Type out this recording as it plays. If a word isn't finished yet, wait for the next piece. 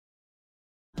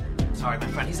Sorry, my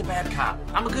friend. He's a bad cop.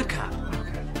 I'm a good cop.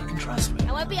 Okay, you can trust me.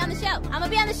 I want to be on the show. I'm going to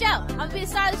be on the show. I'm going to be the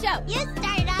star of the show. You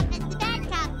started off as the bad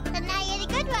cop, and now you're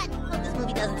the good one. Hope this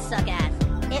movie doesn't suck ass.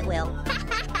 It will. Now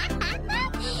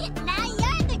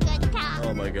you're the good cop.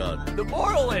 Oh my god. The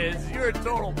moral is, you're a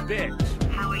total bitch.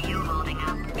 How are you holding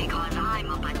up? Because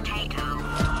I'm a potato.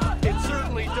 It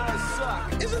certainly does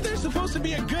suck. Isn't there supposed to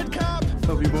be a good cop?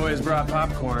 Hope you boys brought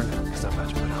popcorn. Because I'm about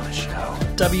to put on a show.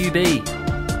 WB,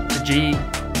 the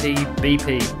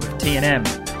GTBP with T&M.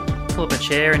 Pull up a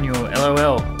chair and you'll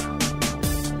LOL.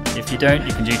 If you don't,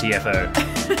 you can GTFO.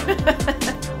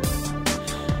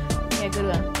 Yeah, good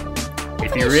one.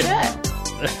 If Look you're at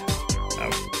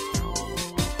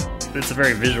It's a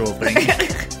very visual thing.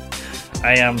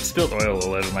 I spilt oil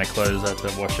all over my clothes. I had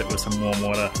to wash it with some warm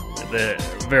water. They're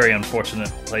very unfortunate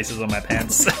places on my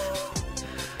pants.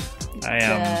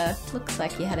 Looks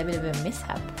like you had a bit of a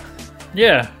mishap.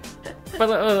 Yeah, but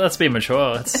let's be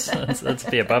mature. Let's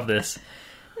be above this.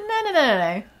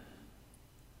 No.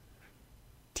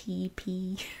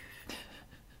 TP.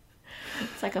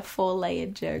 It's like a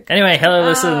 4-layered joke. Anyway, hello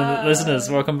listeners,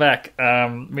 welcome back.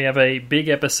 We have a big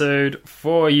episode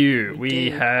for you. We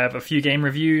have a few game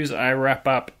reviews. I wrap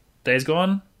up Days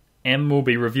Gone. Em will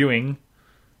be reviewing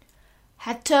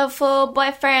Hatoful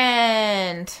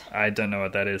Boyfriend. I don't know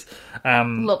what that is.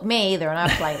 Look, me either, and I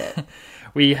played it.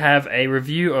 We have a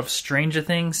review of Stranger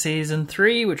Things Season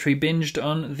 3, which we binged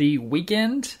on the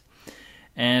weekend.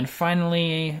 And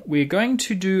finally, we're going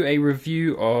to do a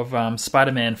review of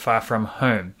Spider-Man Far From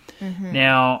Home. Mm-hmm.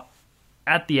 Now,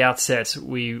 at the outset,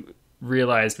 we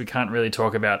realized we can't really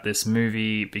talk about this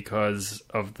movie because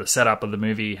of the setup of the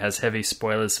movie has heavy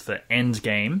spoilers for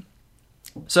Endgame.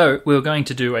 So, we're going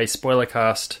to do a spoiler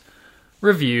cast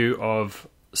review of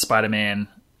Spider-Man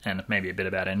and maybe a bit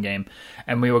about Endgame.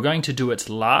 And we were going to do it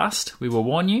last. We will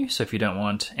warn you, so if you don't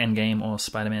want Endgame or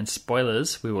Spider-Man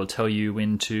spoilers, we will tell you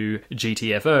when to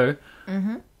GTFO,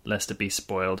 lest it be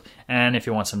spoiled. And if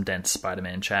you want some dense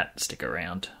Spider-Man chat, stick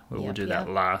around. We will do that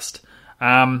last.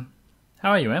 How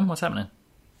are you, Em? What's happening?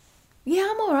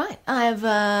 Yeah, I'm alright. I've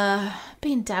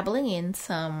been dabbling in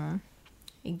some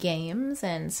games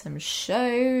and some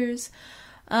shows.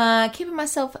 Keeping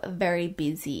myself very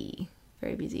busy.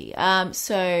 Very busy.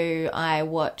 So I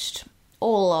watched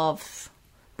all of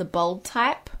The Bold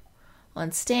Type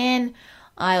on Stan.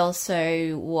 I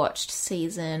also watched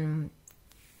season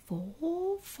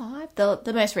 4, 5,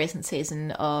 the most recent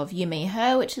season of You, Me,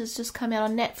 Her, which has just come out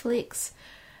on Netflix.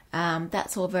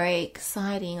 That's all very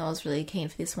exciting. I was really keen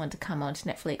for this one to come onto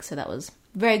Netflix, so that was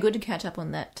very good to catch up on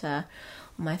that, on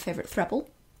my favourite throuple.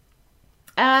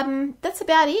 That's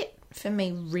about it for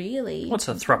me, really. What's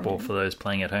a throuple for those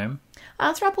playing at home?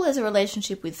 A throuple is a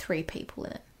relationship with 3 people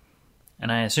in it.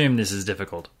 And I assume this is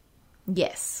difficult.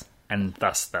 Yes. And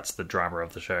thus, that's the drama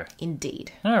of the show.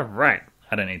 Indeed. Oh, right.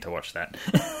 I don't need to watch that.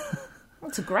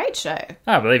 It's a great show.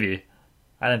 I believe you.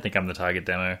 I don't think I'm the target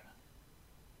demo.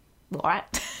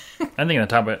 What? I think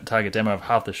the target demo of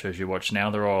half the shows you watch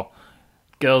now, they're all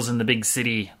girls in the big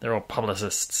city. They're all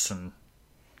publicists and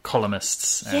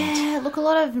columnists. And yeah, look, a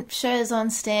lot of shows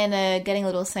on Stan are getting a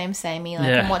little samey.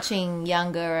 Like, I'm watching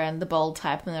Younger and The Bold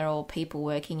Type, and they're all people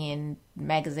working in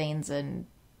magazines and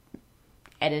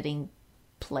editing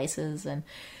places. And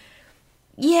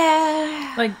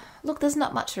yeah, like, look, there's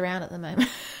not much around at the moment.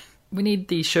 We need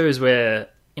these shows where,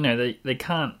 you know, they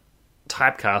can't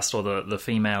typecast all the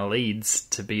female leads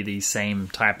to be these same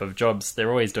type of jobs.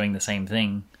 They're always doing the same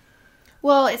thing.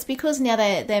 Well, it's because now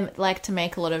they like to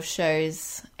make a lot of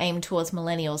shows aimed towards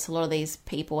millennials. A lot of these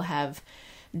people have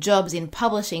jobs in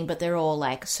publishing, but they're all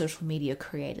like social media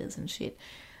creators and shit.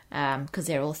 Because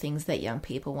they're all things that young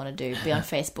people want to do. Be on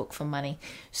Facebook for money.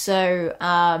 So,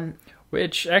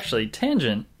 which, actually,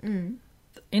 tangent.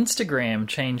 Instagram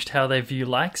changed how they view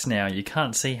likes now. You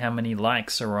can't see how many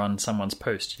likes are on someone's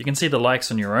post. You can see the likes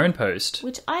on your own post.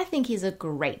 Which I think is a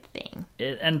great thing.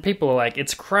 And people are like,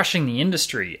 it's crushing the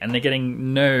industry, and they're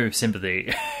getting no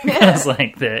sympathy. Because,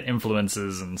 like, they're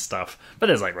influencers and stuff. But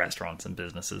there's, like, restaurants and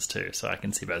businesses, too, so I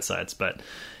can see both sides. But,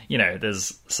 you know,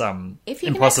 there's some if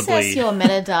you can access your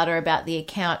metadata about the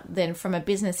account, then from a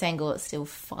business angle, it's still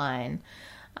fine.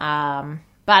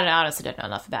 But I honestly don't know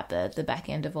enough about the back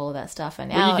end of all of that stuff.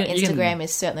 And our Instagram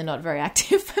is certainly not very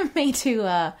active for me to...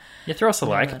 yeah, throw us a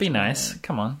like. Be nice.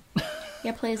 Come on.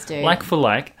 Yeah, please do. Like for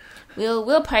like.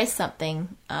 We'll post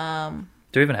something. Do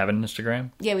we even have an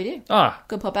Instagram? Yeah, we do. Oh.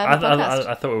 Good pop out of the podcast.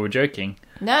 I thought we were joking.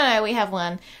 No, we have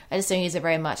one. I just don't use it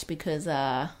very much because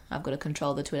I've got to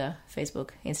control the Twitter,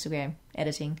 Facebook, Instagram,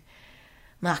 editing,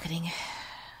 marketing,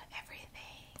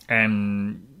 everything.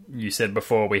 And... you said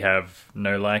before we have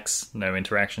no likes, no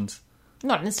interactions.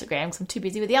 Not on Instagram because I'm too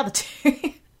busy with the other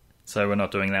two. So we're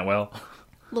not doing that well.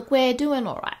 Look, we're doing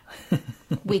all right.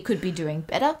 We could be doing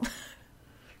better.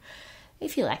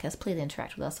 If you like us, please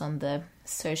interact with us on the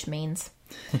social means.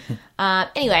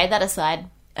 Anyway, that aside,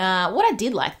 what I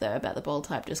did like, though, about the Bold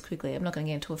Type, just quickly, I'm not going to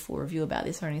get into a full review about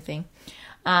this or anything.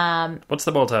 What's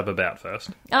the Bold Type about first?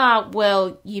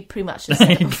 Well, you pretty much just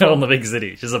said it before. Girl in the big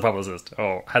city. She's a publicist.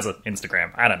 Or has an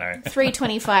Instagram. I don't know. 3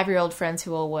 25-year-old friends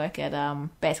who all work at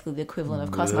basically the equivalent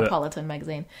of Cosmopolitan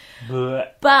magazine.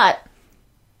 But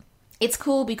it's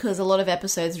cool because a lot of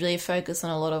episodes really focus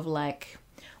on a lot of, like,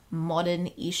 modern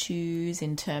issues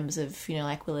in terms of, you know,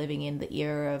 like we're living in the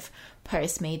era of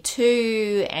post-Me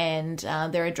Too, and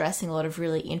they're addressing a lot of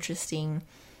really interesting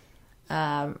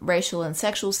racial and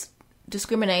sexual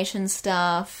discrimination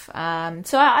stuff.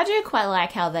 So I do quite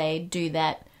like how they do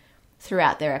that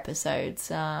throughout their episodes.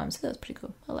 So that's pretty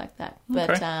cool. I like that.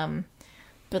 Okay.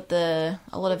 But a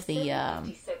lot of the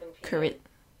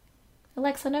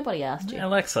Alexa, nobody asked you.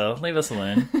 Alexa, leave us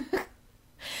alone.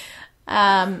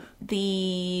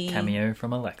 The Cameo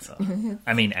from Alexa.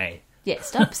 I mean, A. Yeah,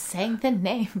 stop saying the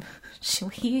name. She'll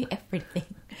hear everything.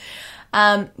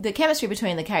 The chemistry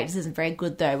between the characters isn't very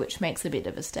good, though, which makes it a bit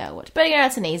of a stale watch. But, you know,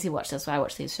 it's an easy watch. That's why I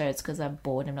watch these shows, because I'm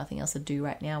bored and have nothing else to do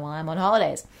right now while I'm on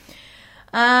holidays.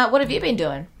 What have you been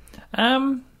doing?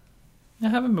 I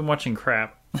haven't been watching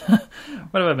crap.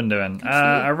 What have I been doing?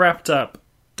 I wrapped up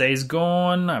Days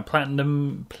Gone. I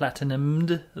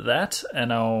platinumed that,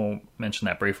 and I'll mention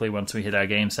that briefly once we hit our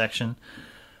game section.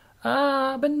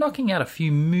 I've been knocking out a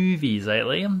few movies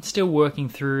lately. I'm still working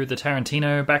through the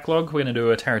Tarantino backlog. We're going to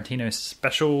do a Tarantino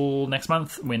special next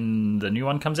month when the new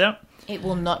one comes out. It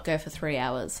will not go for 3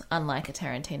 hours, unlike a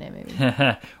Tarantino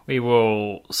movie. We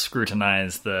will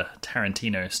scrutinize the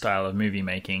Tarantino style of movie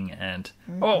making and...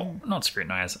 Oh, not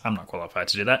scrutinize. I'm not qualified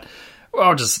to do that. Well,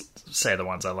 I'll just say the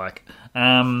ones I like.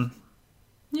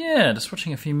 Yeah, just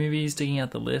watching a few movies, digging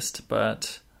out the list,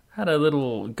 but had a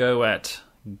little go at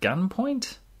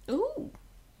Gunpoint. Ooh.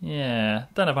 Yeah,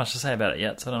 don't have much to say about it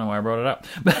yet, so I don't know why I brought it up.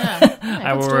 But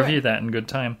I will review that in good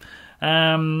time.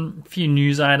 A few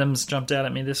news items jumped out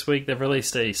at me this week. They've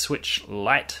released a Switch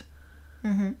Lite.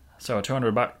 Mm-hmm. So a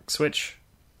 $200 Switch.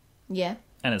 Yeah.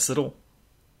 And it's little.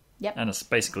 Yep. And it's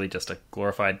basically just a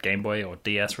glorified Game Boy or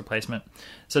DS replacement.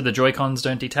 So the Joy-Cons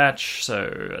don't detach,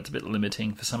 so it's a bit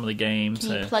limiting for some of the games.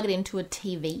 Can you plug it into a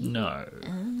TV? No.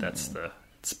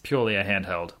 It's purely a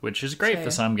handheld, which is great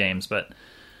for some games, but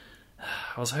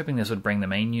I was hoping this would bring the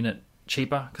main unit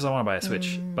cheaper, because I want to buy a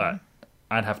Switch, but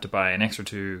I'd have to buy an extra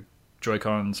 2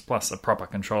 Joy-Cons plus a proper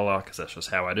controller, because that's just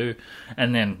how I do.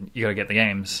 And then you got to get the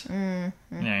games. You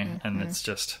know, and it's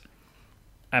just...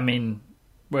 I mean...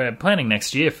 We're planning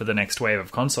next year for the next wave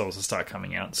of consoles to start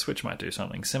coming out. Switch might do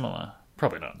something similar.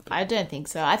 Probably not. I don't think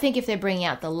so. I think if they're bringing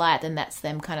out the Lite, then that's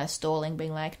them kind of stalling,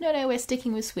 being like, no, we're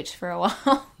sticking with Switch for a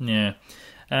while. Yeah.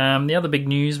 The other big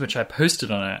news, which I posted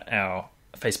on our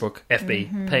Facebook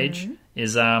FB page,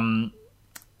 is so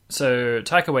Taika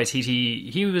Waititi,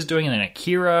 he was doing an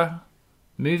Akira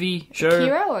movie show.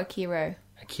 Akira or Akiro?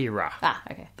 Akira. Ah,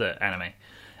 okay. The anime.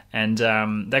 And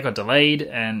that got delayed,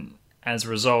 and... As a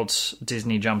result,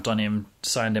 Disney jumped on him,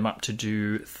 signed him up to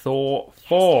do Thor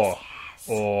 4.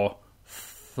 Or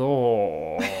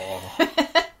Thor.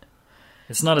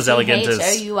 It's not as elegant as...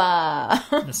 It's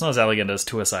not as elegant as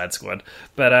Suicide Squad.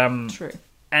 But, True.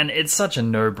 And it's such a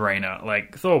no-brainer.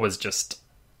 Like, Thor was just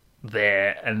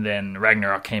there, and then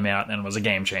Ragnarok came out and was a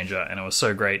game changer, and it was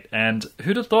so great. And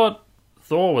who'd have thought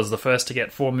Thor was the first to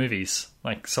get 4 movies,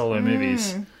 like solo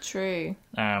movies. True.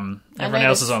 Everyone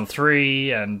else is on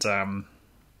 3, and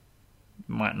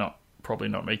probably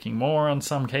not making more on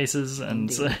some cases,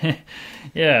 and so,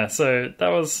 yeah. So that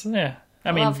was I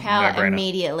mean, love how no-brainer.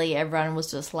 Immediately everyone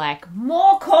was just like,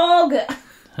 more Cog.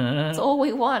 That's all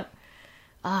we want.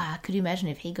 Could you imagine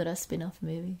if he got a spin-off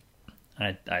movie?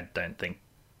 I don't think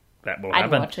that will I'd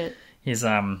happen. watch it. He's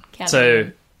Can't so.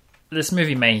 be. This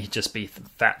movie may just be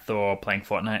Fat Thor playing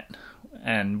Fortnite,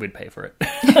 and we'd pay for it.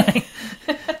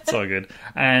 It's all good.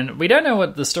 And we don't know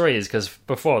what the story is, because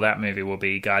before that movie will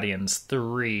be Guardians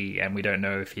 3, and we don't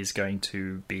know if he's going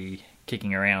to be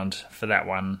kicking around for that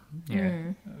one,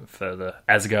 for the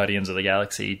as Guardians of the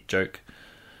Galaxy joke,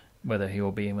 whether he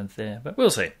will be in with there. But we'll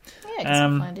see. Yeah, I guess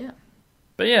we'll find out.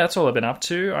 But yeah, that's all I've been up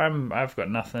to. I've got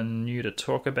nothing new to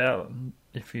talk about,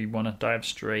 if you want to dive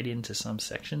straight into some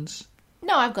sections.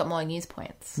 No, I've got more news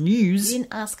points. News? You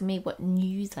didn't ask me what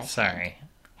news I had. Sorry.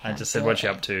 I How just said dare what you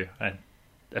I. up to. I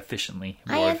efficiently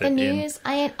I wove ain't the it in. news.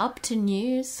 I ain't up to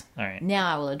news. All right.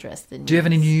 Now I will address the news. Do you have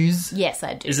any news? Yes,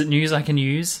 I do. Is it news I can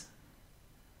use?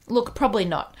 Look, probably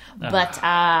not. But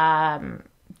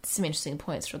some interesting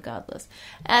points regardless.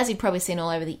 As you've probably seen all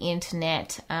over the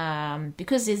internet,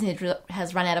 because Disney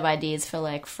has run out of ideas for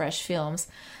like fresh films.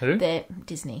 Who?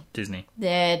 Disney.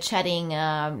 They're chatting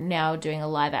now doing a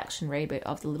live action reboot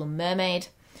of The Little Mermaid.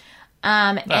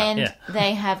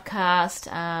 They have cast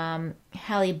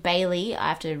Halle Bailey. I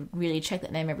have to really check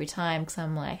that name every time because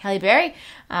I'm like, Halle Berry?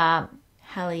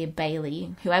 Halle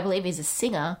Bailey, who I believe is a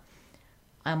singer.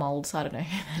 I'm old, so I don't know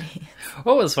who that is.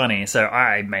 What was funny, so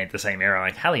I made the same error,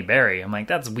 like Halle Berry. I'm like,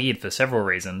 that's weird for several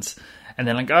reasons. And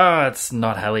then like, oh, it's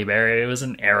not Halle Berry. It was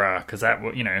an error because that,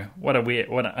 what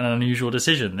an unusual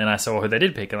decision. Then I saw who they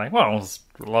did pick, and like, well, it was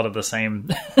a lot of the same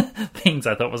things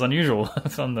I thought was unusual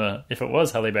if it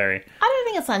was Halle Berry. I don't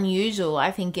think it's unusual.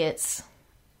 I think it's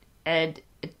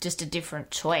just a different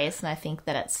choice, and I think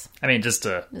that it's. I mean, just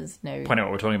to point out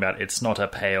what we're talking about, it's not a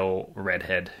pale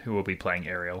redhead who will be playing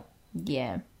Ariel.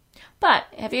 Yeah, but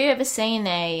have you ever seen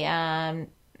a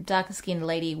darker skinned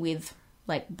lady with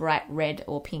like bright red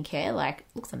or pink hair? Like,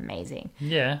 looks amazing.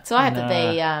 Yeah. So I hope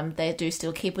that they do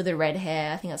still keep with the red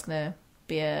hair. I think that's gonna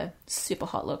be a super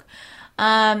hot look.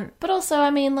 But also, I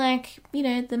mean, like,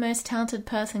 the most talented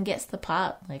person gets the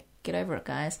part. Like, get over it,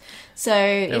 guys. So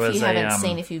if you haven't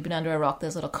seen, if you've been under a rock,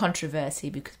 there's a lot of controversy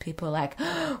because people are like,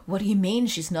 oh, what do you mean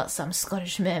she's not some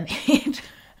Scottish mermaid?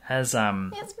 It's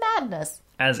madness.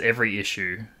 As every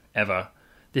issue ever,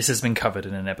 this has been covered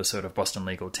in an episode of Boston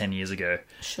Legal 10 years ago.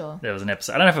 Sure. There was an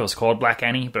episode, I don't know if it was called Black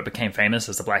Annie, but it became famous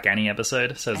as the Black Annie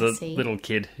episode. So there's a little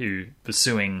kid who was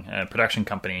suing a production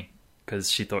company because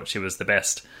she thought she was the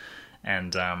best,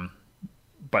 and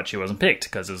but she wasn't picked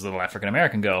because it was a little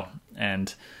African-American girl.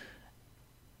 And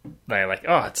they're like,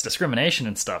 oh, it's discrimination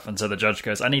and stuff. And so the judge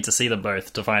goes, I need to see them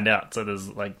both to find out. So there's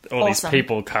like all these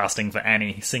people casting for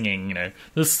Annie singing,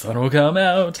 the sun will come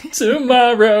out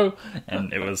tomorrow.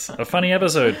 And it was a funny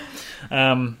episode.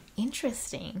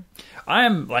 Interesting. I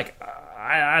am like,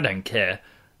 I don't care.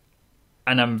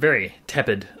 And I'm very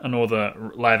tepid on all the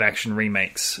live action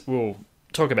remakes. We'll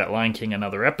talk about Lion King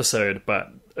another episode,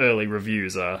 but early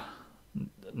reviews are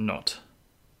not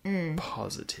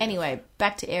positive. Anyway,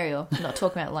 back to Ariel. I'm not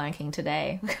talking about Lion King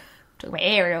today. I'm talking about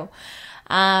Ariel.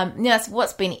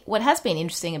 What has been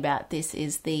interesting about this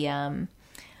is the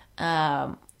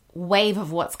wave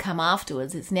of what's come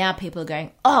afterwards. It's now people are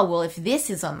going, oh, well, if this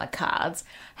is on the cards,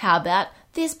 how about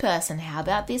this person? How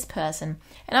about this person?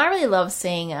 And I really love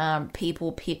seeing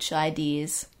people pitch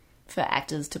ideas for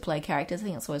actors to play characters. I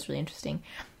think it's always really interesting.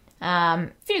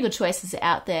 Few good choices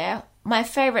out there. My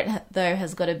favourite, though,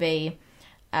 has got to be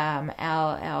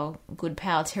our good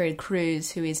pal Terry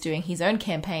Crews, who is doing his own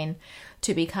campaign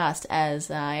to be cast as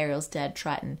Ariel's dad,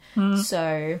 Triton.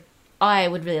 So I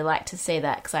would really like to see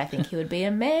that because I think he would be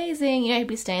amazing. He'd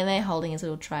be standing there holding his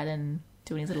little Triton,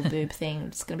 doing his little boob thing.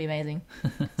 It's going to be amazing.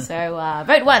 So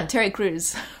vote 1, Terry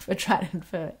Crews for Triton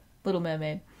for Little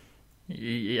Mermaid.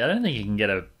 I don't think you can get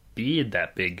a beard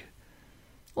that big.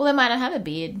 Well, they might not have a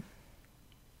beard.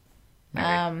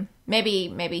 Maybe.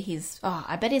 Maybe he's... Oh,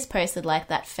 I bet he's posted like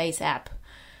that face app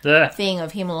thing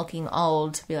of him looking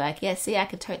old to be like, yeah, see, I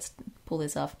could totes pull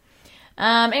this off.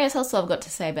 Anyways, also I've got to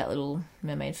say about Little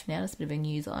Mermaid for now. It's a bit of a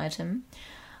news item.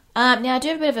 Now, I do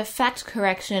have a bit of a fact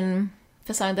correction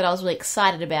for something that I was really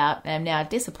excited about and I'm now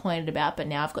disappointed about, but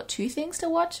now I've got 2 things to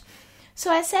watch.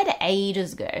 So I said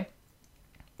ages ago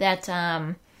that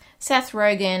Seth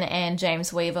Rogen and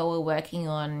James Weaver were working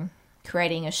on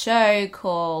creating a show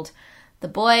called The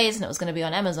Boys, and it was going to be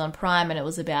on Amazon Prime, and it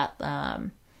was about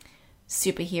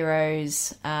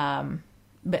superheroes,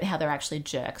 but how they're actually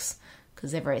jerks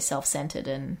because they're very self-centered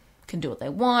and can do what they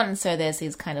want. And so there's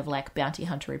these kind of like bounty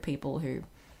hunter people who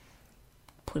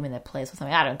put them in their place or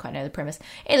something. I don't quite know the premise.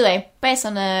 Anyway, based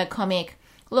on a comic,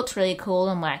 looked really cool.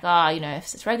 I'm like, if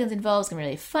Seth Rogen's involved, it's going to be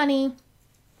really funny.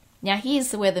 Now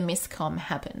here's where the miscom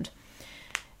happened.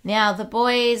 Now The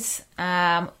Boys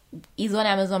is on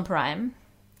Amazon Prime,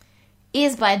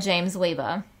 is by James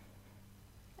Weaver,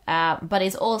 but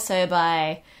is also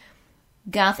by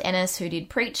Garth Ennis, who did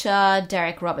Preacher,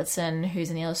 Derek Robertson,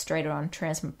 who's an illustrator on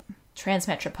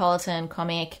Transmetropolitan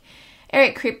comic,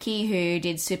 Eric Kripke, who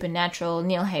did Supernatural,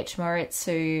 Neil H. Moritz,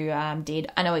 who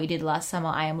did I Know What You Did Last Summer,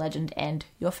 I Am Legend, and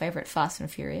your favourite Fast and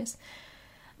Furious.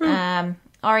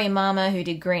 Ari Mama, who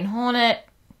did Green Hornet,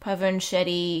 Pavon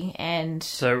Shetty, and...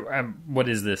 So, what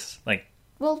is this? Like,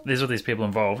 well, these are these people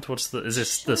involved. Is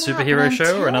this the superhero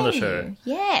show or another show?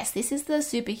 Yes, this is the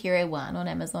superhero one on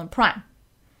Amazon Prime.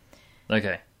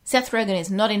 Okay. Seth Rogen is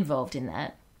not involved in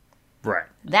that. Right.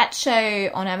 That show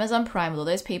on Amazon Prime with all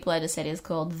those people I just said is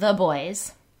called The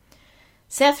Boys.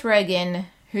 Seth Rogen,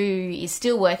 who is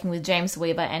still working with James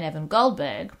Weaver and Evan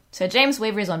Goldberg. So James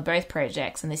Weaver is on both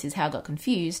projects, and this is how I got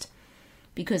confused.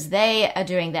 because they are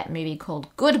doing that movie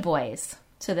called Good Boys.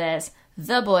 So there's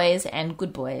The Boys and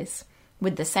Good Boys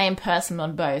with the same person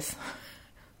on both,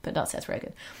 but not Seth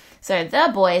Rogen. So The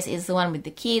Boys is the one with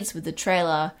the kids with the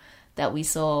trailer that we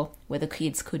saw where the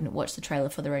kids couldn't watch the trailer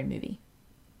for their own movie.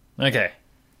 Okay.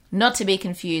 Not to be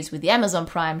confused with the Amazon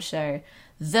Prime show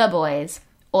The Boys,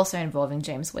 also involving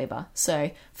James Weber.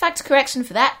 So fact correction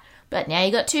for that, but now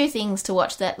you got two things to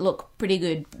watch that look pretty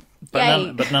good.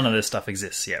 But none of this stuff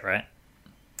exists yet, right?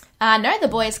 No, The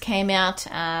Boys came out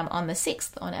on the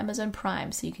 6th on Amazon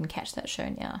Prime, so you can catch that show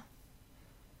now.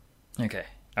 Okay.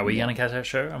 Are we going to catch that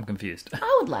show? I'm confused.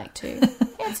 I would like to.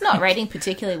 It's not rating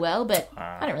particularly well, but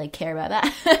I don't really care about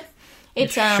that.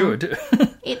 It should.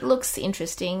 It looks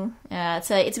interesting. It's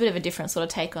a bit of a different sort of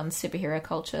take on superhero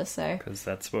culture, so... Because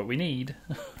that's what we need.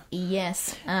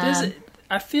 Yes.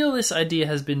 I feel this idea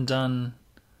has been done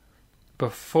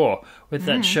before. With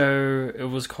that show, it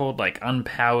was called, like,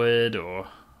 Unpowered, or...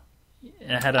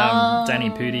 It had Danny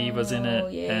Pudi was in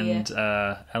it, and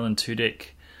Alan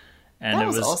Tudyk. And that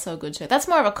was also a good show. That's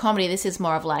more of a comedy. This is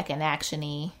more of like an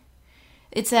action-y.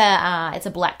 It's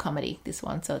a black comedy, this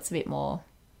one, so it's a bit more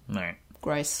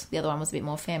gross. The other one was a bit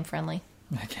more fam-friendly.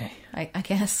 Okay. I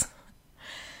guess.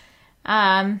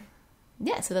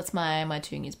 Yeah, so that's my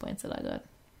two news points that I got.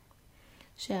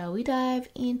 Shall we dive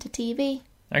into TV?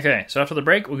 Okay, so after the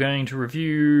break, we're going to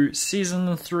review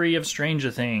Season 3 of Stranger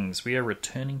Things. We are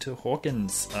returning to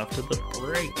Hawkins after the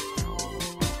break.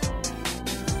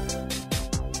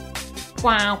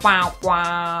 Wow, wow,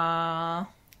 wow.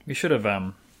 We should have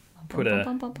put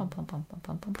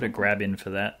a grab in for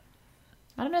that.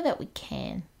 I don't know that we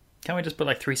can. Can't we just put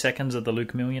like 3 seconds of the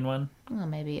Luke Million one? Oh,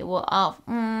 maybe. Well, I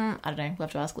don't know. We'll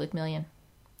have to ask Luke Million.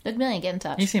 Luke Million, get in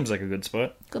touch. He seems like a good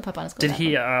sport. Good pop underscore. Did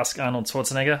he ask Arnold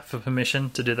Schwarzenegger for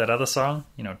permission to do that other song?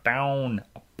 You know, down.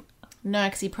 No,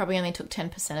 because he probably only took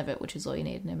 10% of it, which is all you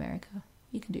need in America.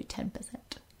 You can do 10%.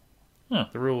 Oh,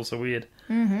 the rules are weird.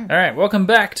 Mm-hmm. All right, welcome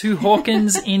back to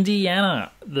Hawkins,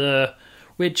 Indiana.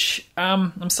 Which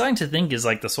I'm starting to think is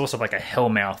like the source of like a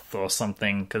hellmouth or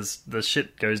something, because the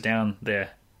shit goes down there.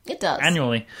 It does.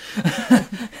 Annually.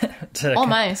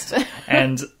 Almost.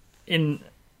 And in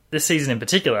this season in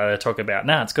particular, they talk about,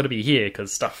 it's got to be here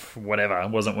because stuff, whatever,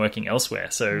 wasn't working elsewhere.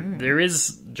 So there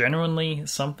is genuinely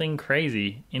something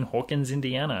crazy in Hawkins,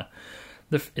 Indiana.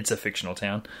 It's a fictional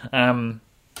town.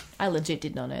 I legit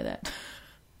did not know that.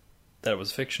 That it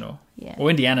was fictional? Yeah. Well,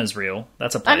 Indiana's real.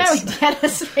 That's a place. I know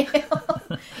Indiana's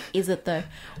real. Is it though?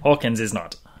 Hawkins is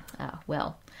not. Oh,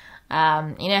 well.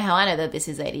 You know how I know that this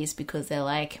is 80s? Because they're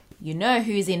like, you know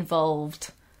who's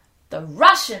involved? The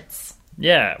Russians!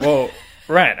 Yeah, well,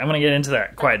 right. I'm going to get into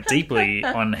that quite deeply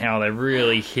on how they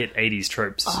really hit 80s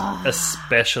tropes,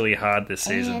 especially hard this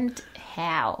season. And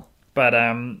how? But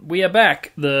we are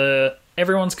back.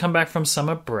 Everyone's come back from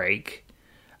summer break.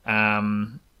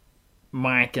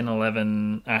 Mike and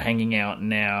Eleven are hanging out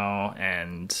now,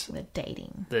 and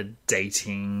They're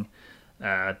dating.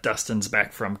 Dustin's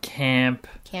back from camp.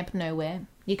 Camp Nowhere.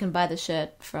 You can buy the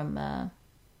shirt from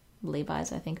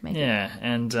Levi's, I think, maybe. Yeah,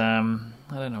 and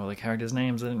I don't know all the characters'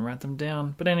 names. I didn't write them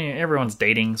down. But anyway, everyone's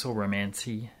dating. It's all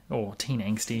romancy or teen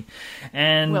angsty.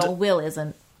 And well, Will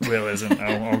isn't. Will isn't.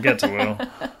 I'll get to Will.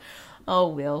 Oh,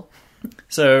 Will.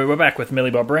 So we're back with Millie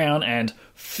Bob Brown and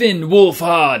Finn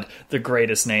Wolfhard, the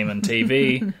greatest name on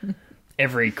TV.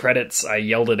 Every credits, I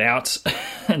yelled it out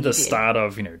at the start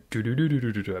of,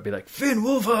 do-do-do-do-do-do. I'd be like, Finn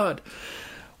Wolfhard!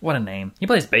 What a name. He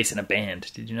plays bass in a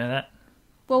band. Did you know that?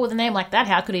 Well, with a name like that,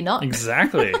 how could he not?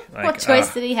 Exactly. What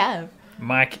choice did he have?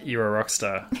 Mike, you're a rock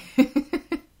star.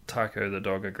 Taco the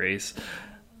dog agrees.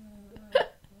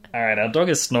 Alright, our dog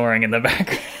is snoring in the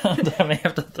background. I may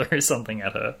have to throw something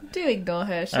at her. Do ignore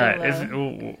her. Alright,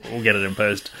 we'll get it in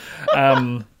post.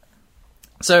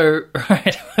 So,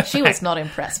 right. She was not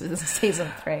impressed with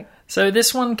season 3. So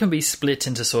this one can be split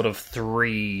into sort of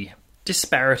 3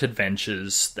 disparate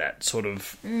adventures that sort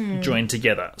of join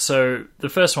together. So the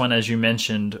first one, as you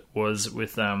mentioned, was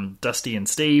with Dusty and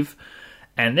Steve,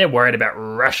 and they're worried about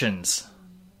Russians.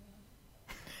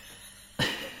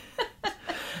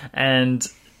 And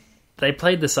they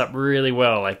played this up really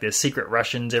well. Like, there's secret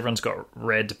Russians, everyone's got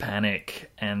red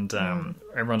panic, and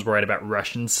everyone's worried about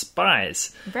Russian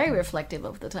spies. Very reflective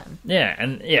of the time. Yeah,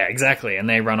 exactly. And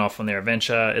they run off on their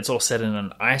adventure. It's all set in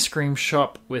an ice cream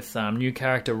shop with new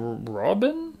character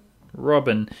Robin,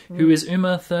 who is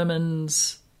Uma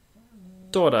Thurman's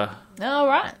daughter. Oh,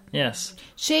 right. Yes.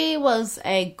 She was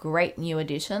a great new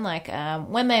addition. Like,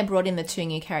 when they brought in the 2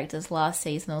 new characters last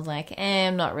season, I was like,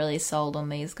 I'm not really sold on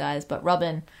these guys. But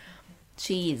Robin,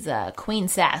 She's Queen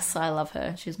Sass. I love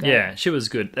her. She's great. Yeah, she was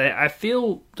good. I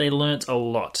feel they learnt a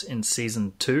lot in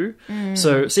season 2.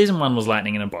 So season 1 was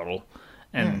lightning in a bottle,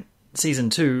 and season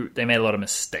 2 they made a lot of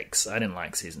mistakes. I didn't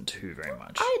like season 2 very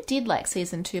much. I did like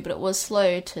season 2, but it was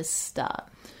slow to start.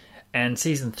 And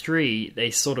season 3 they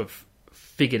sort of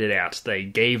figured it out. They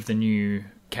gave the new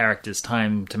characters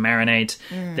time to marinate.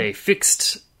 They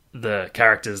fixed the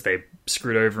characters they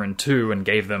screwed over in 2 and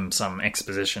gave them some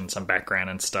exposition, some background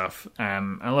and stuff. A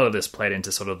lot of this played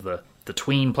into sort of the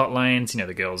tween plot lines,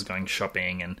 the girls going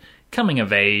shopping and coming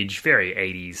of age, very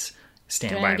 80s.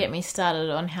 Don't get me started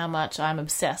on how much I'm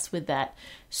obsessed with that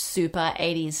super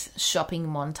 80s shopping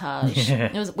montage.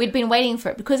 Yeah. We'd been waiting for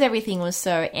it because everything was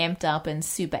so amped up and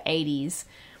super 80s.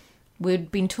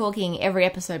 We'd been talking every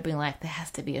episode being like, there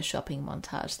has to be a shopping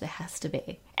montage. There has to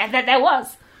be. And then there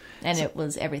was. And it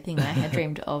was everything I had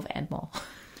dreamed of and more.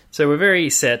 So we're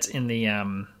very set in the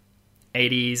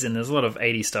 80s, and there's a lot of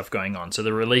 80s stuff going on. So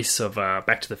the release of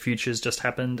Back to the Future's just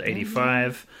happened,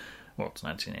 85. Well, it's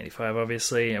 1985,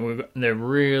 obviously. And they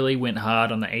really went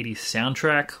hard on the 80s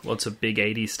soundtrack. Lots of big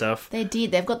 80s stuff. They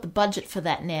did. They've got the budget for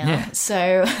that now. Yeah.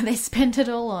 So they spent it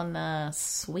all on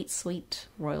sweet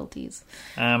royalties.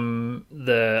 A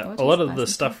lot of the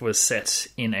stuff was set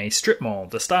in a strip mall,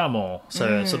 the Star Mall.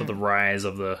 So sort of the rise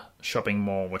of the shopping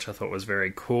mall, which I thought was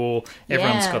very cool.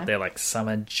 Everyone's got their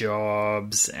summer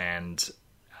jobs, and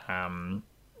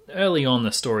early on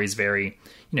the story's very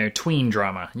tween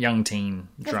drama, young teen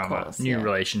drama, new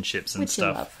relationships and which you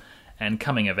stuff, love. and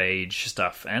coming of age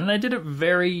stuff, and they did it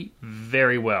very,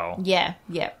 very well. Yeah,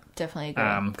 definitely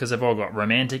agree. Because they've all got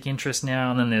romantic interest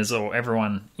now, and then there's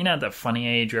everyone, at that funny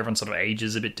age where everyone sort of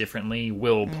ages a bit differently.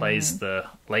 Will plays the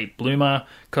late bloomer,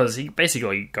 because he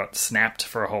basically got snapped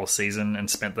for a whole season and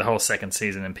spent the whole second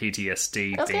season in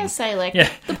PTSD. I was going to say,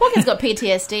 the poor kid's got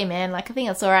PTSD, man. I think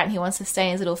that's all right, and he wants to stay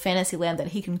in his little fantasy land that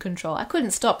he can control. I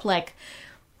couldn't stop,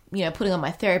 putting on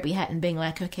my therapy hat and being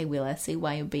like, okay, Will, I see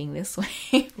why you're being this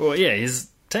way. Well, yeah, he's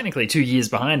technically 2 years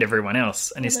behind everyone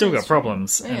else, and he's still got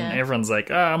problems. And everyone's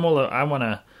like, I want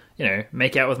to,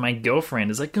 make out with my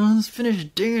girlfriend. It's like, oh, let's finish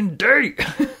D&D.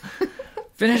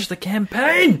 Finish the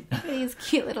campaign. His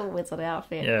cute little wizard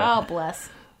outfit. Yeah. Oh, bless.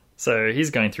 So he's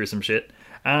going through some shit.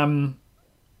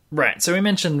 Right, so we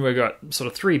mentioned we've got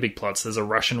sort of 3 big plots. There's a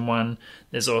Russian one.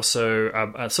 There's also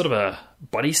a sort of a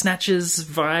body snatchers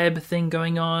vibe thing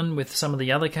going on with some of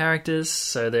the other characters.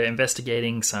 So they're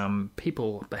investigating some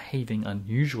people behaving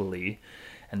unusually.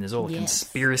 And there's all a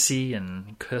conspiracy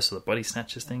and Curse of the Body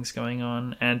Snatchers things going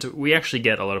on. And we actually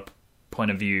get a lot of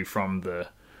point of view from the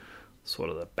sort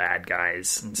of the bad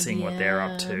guys and seeing what they're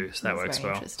up to. So that works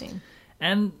well. Interesting.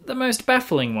 And the most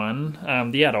baffling one,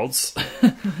 the adults,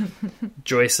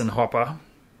 Joyce and Hopper.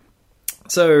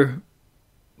 So,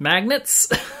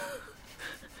 magnets?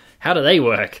 How do they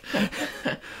work?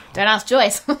 Don't ask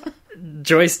Joyce.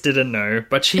 Joyce didn't know,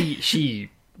 but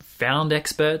she found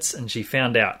experts and she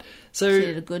found out. So She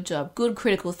did a good job. Good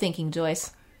critical thinking,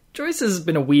 Joyce. Joyce has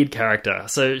been a weird character.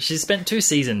 So she spent 2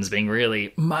 seasons being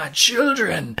really, my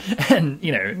children. And,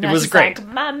 it was great. Like,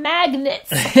 my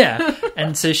magnets. Yeah.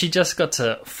 And so she just got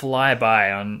to fly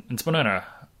by on... It's Winona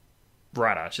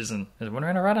Ryder. Is it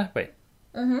Winona Ryder? Wait.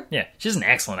 Mm-hmm. Yeah. She's an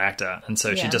excellent actor. And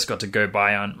so she just got to go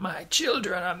by on, my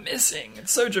children are missing.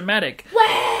 It's so dramatic.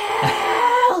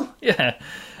 Well! Yeah.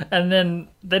 And then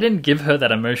they didn't give her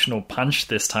that emotional punch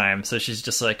this time. So she's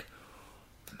just like...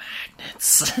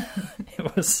 Magnets.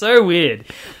 It was so weird.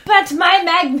 But my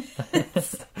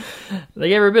magnets. They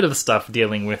gave her a bit of stuff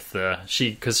dealing with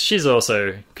because she's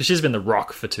been the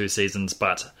Rock for 2 seasons,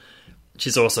 but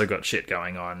she's also got shit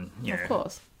going on. Of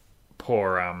course.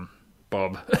 Poor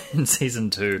Bob in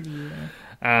season 2.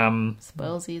 Yeah.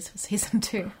 Spoilsies for season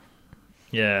 2.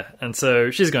 Yeah, and so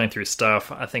she's going through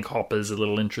stuff. I think Hopper's a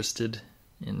little interested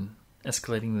in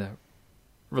escalating the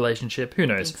relationship. Who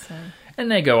knows? I think so. And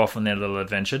they go off on their little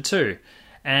adventure too.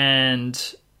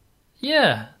 And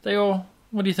yeah, they all...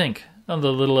 What do you think on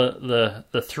the little the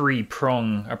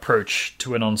 3-prong approach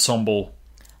to an ensemble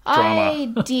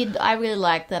drama? I really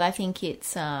like that. I think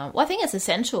it's I think it's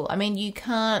essential. I mean, you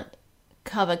can't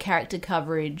cover character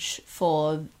coverage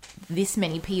for this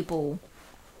many people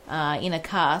in a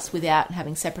cast without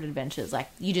having separate adventures. Like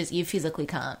you physically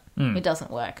can't. It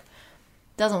doesn't work.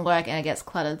 Doesn't work, and it gets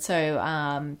cluttered.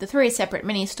 So the 3 separate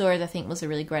mini stories I think was a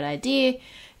really great idea.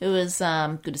 It was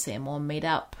good to see them all meet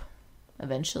up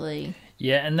eventually.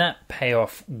 Yeah, and that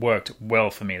payoff worked well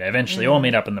for me. They eventually all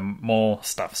meet up in the mall,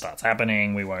 stuff starts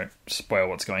happening, we won't spoil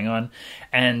what's going on.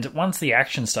 And once the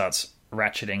action starts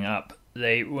ratcheting up,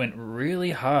 they went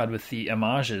really hard with the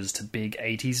homages to big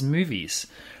 80s movies.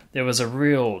 There was a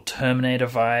real Terminator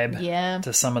vibe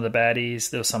to some of the baddies.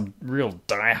 There was some real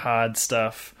Die Hard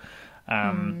stuff.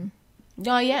 Oh,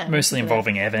 yeah. Mostly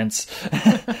involving events.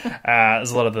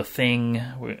 There's a lot of The Thing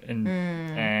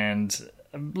and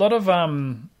a lot of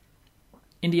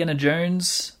Indiana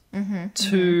Jones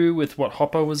too, with what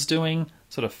Hopper was doing.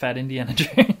 Sort of fat Indiana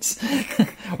Jones.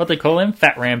 What they call him?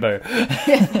 Fat Rambo.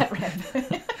 Yeah, Fat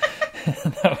Rambo.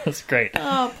 That was great.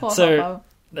 Oh, poor So Hopper.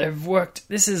 they've worked...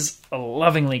 This is a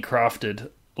lovingly crafted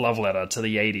love letter to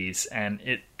the 80s, and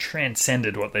it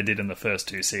transcended what they did in the first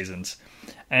 2 seasons.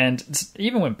 And it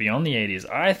even went beyond the 80s.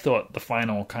 I thought the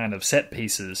final kind of set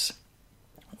pieces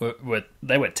were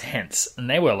tense, and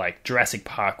they were like Jurassic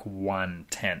Park 1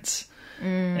 tense.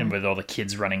 And with all the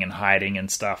kids running and hiding and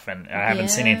stuff, and I haven't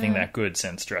seen anything that good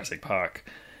since Jurassic Park.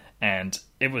 And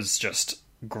it was just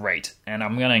great. And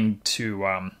I'm going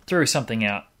to throw something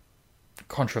out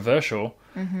controversial.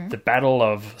 The Battle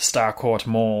of Starcourt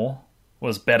Mall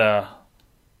was better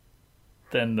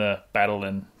than the battle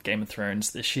in Game of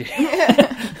Thrones this year.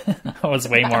 I was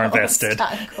way more invested.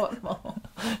 Starcourt Mall.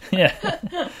 Yeah.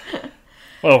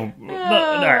 Well,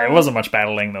 no, it wasn't much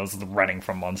battling. There was the running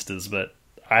from monsters, but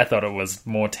I thought it was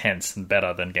more tense and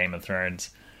better than Game of Thrones.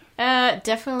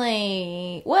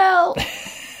 Definitely. Well,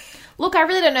 look, I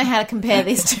really don't know how to compare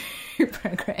these two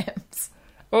programs.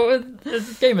 Well,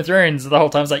 it's Game of Thrones, the whole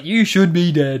time it's like, you should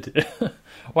be dead.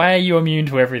 Why are you immune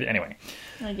to everything? Anyway.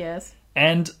 I guess.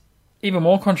 And even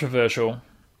more controversial,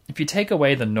 if you take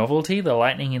away the novelty, the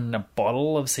lightning in a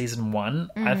bottle of season 1,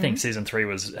 I think season 3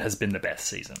 has been the best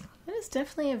season. That is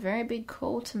definitely a very big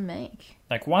call to make.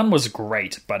 Like, 1 was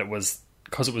great, but it was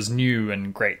because it was new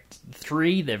and great.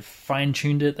 3, they've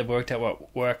fine-tuned it, they've worked out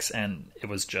what works, and it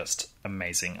was just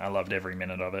amazing. I loved every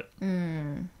minute of it.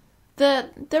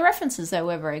 The references, though,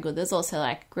 were very good. There's also,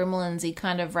 like, Gremlins-y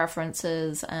kind of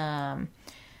references.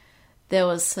 There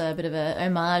was a bit of a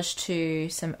homage to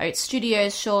some Oat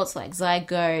Studios shorts, like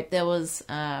Zygote. There was,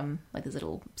 like, this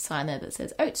little sign there that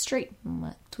says Oat Street,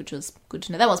 which was good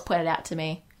to know. That was pointed out to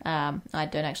me. I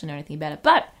don't actually know anything about it,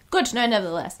 but good to know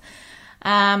nevertheless.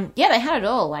 Yeah, they had it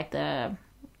all, like the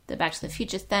Back to the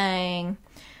Future thing.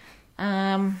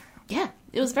 Yeah,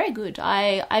 it was very good.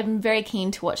 I'm very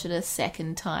keen to watch it a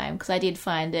second time, because I did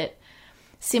find it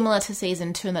similar to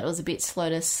season 2 in that it was a bit slow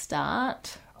to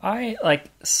start.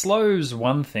 Slow's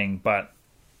one thing, but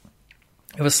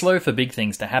it was slow for big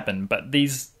things to happen, but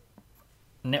these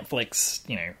Netflix,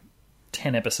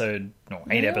 10 episode or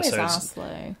 8 episodes, are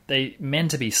slow. they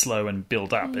meant to be slow and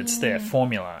build up. It's their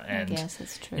formula. And I guess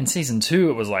that's true. in season 2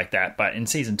 it was like that, but in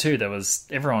season 2 there was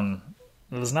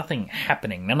nothing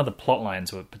happening. None of the plot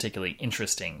lines were particularly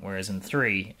interesting, whereas in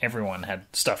 3 everyone had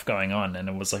stuff going on, and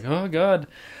it was like, oh god.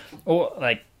 Or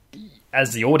like,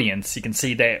 as the audience, you can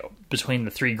see that between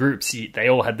the 3 groups, they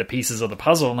all had the pieces of the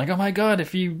puzzle. And like, oh my god,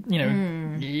 if you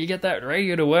get that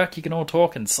radio to work, you can all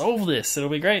talk and solve this. It'll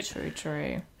be great.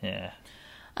 True. Yeah.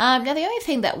 Now, the only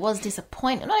thing that was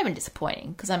disappointing, not even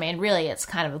disappointing, because, I mean, really it's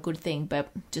kind of a good thing, but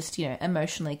just,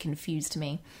 emotionally confused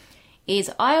me,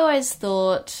 is I always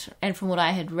thought, and from what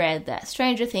I had read, that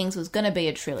Stranger Things was going to be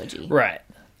a trilogy. Right.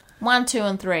 1, 2,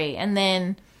 and 3, and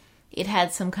then it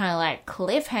had some kind of, like,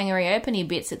 cliffhangery opening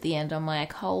bits at the end. I'm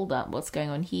like, hold up, what's going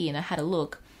on here? And I had a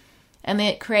look. And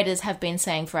the creators have been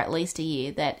saying for at least a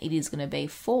year that it is going to be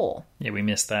 4. Yeah, we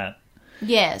missed that.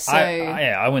 Yeah, so...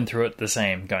 I went through it the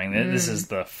same, going, this is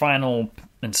the final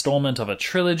installment of a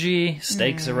trilogy,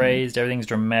 stakes are raised, everything's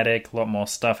dramatic, a lot more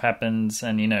stuff happens,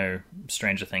 and,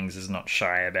 Stranger Things is not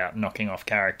shy about knocking off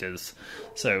characters,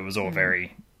 so it was all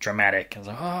very dramatic. I was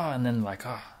like, and then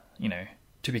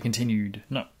to be continued,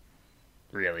 not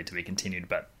really to be continued,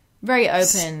 but... Very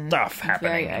open. Stuff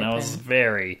happening, and I was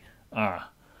very... I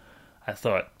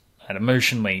thought... I'd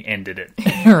emotionally ended it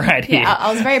right here. Yeah,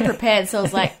 I was very prepared, so I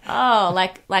was like,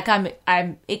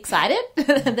 I'm excited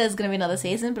there's going to be another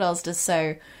season, but I was just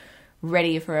so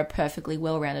ready for a perfectly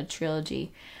well-rounded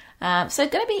trilogy. So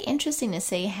it's going to be interesting to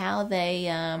see how they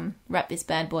wrap this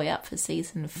bad boy up for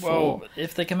season 4. Well,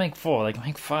 if they can make 4, they can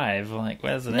make 5. Like,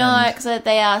 where's it No, end? because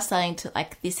they are starting to,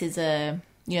 like, this is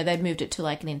they've moved it to,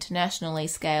 like, an internationally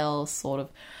scale, sort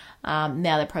of.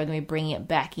 Now they're probably going to be bringing it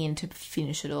back in to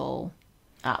finish it all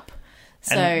up.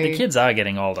 So, and the kids are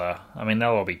getting older. I mean, they'll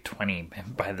all be 20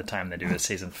 by the time they do a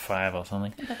season 5 or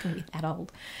something. They're not going to be that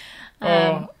old.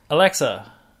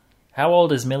 Alexa, how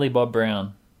old is Millie Bob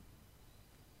Brown?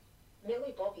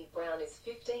 Millie Bobby Brown is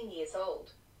 15 years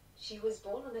old. She was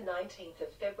born on the 19th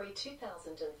of February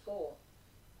 2004.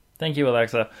 Thank you,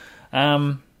 Alexa.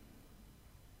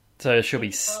 So she'll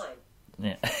be...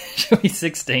 she'll be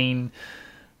 16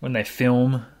 when they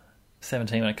film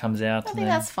 17 when it comes out. I think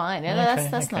that's fine. Yeah, Okay,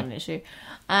 that's not okay. an issue.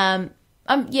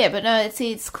 Yeah, but no,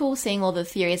 it's cool seeing all the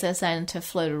theories that are starting to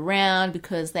float around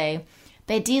because they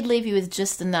did leave you with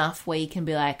just enough where you can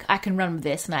be like, I can run with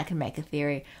this and I can make a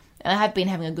theory. And I have been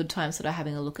having a good time sort of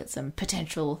having a look at some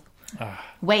potential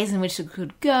ways in which it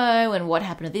could go and what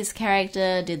happened to this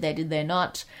character. Did they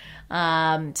not?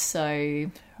 So,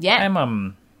 yeah,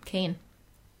 I'm, keen.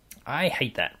 I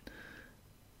hate that.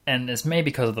 And it's maybe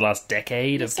because of the last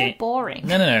decade It's of so boring.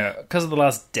 No. Because of the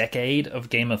last decade of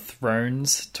Game of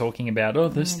Thrones talking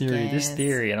about, this theory, this guess.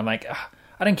 theory. And I'm like,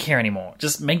 I don't care anymore.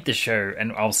 Just make the show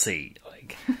and I'll see.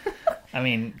 Like, I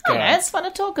mean, I don't know, God. it's fun to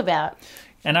talk about.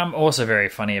 And I'm also very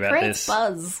funny about Creates this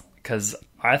buzz. because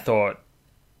I thought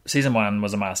season 1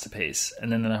 was a masterpiece.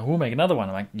 And then we'll make another one.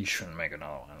 I'm like, you shouldn't make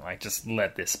another one. Like, just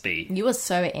let this be. You were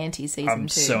so anti-season 2. I'm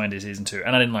so into season 2.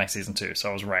 And I didn't like season 2, so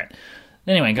I was right.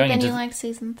 Anyway, going Then into you like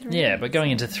season 3. yeah, but going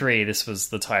into 3, this was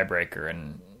the tiebreaker,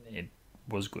 and it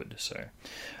was good. So,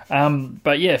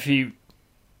 but yeah, if you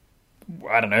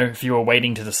were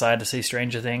waiting to decide to see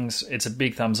Stranger Things, it's a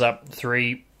big thumbs up.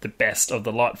 3, the best of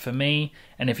the lot for me.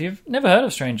 And if you've never heard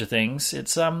of Stranger Things,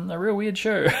 it's a real weird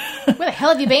show. Where the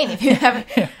hell have you been if you haven't?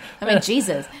 I mean,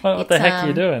 Jesus. What the heck are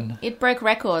you doing? It broke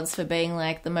records for being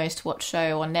like the most watched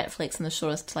show on Netflix and the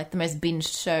shortest, like the most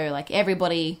binged show. Like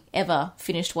everybody ever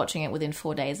finished watching it within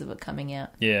 4 days of it coming out.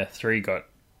 Yeah, 3 got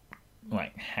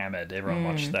like hammered. Everyone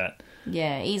watched that.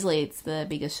 Yeah, easily it's the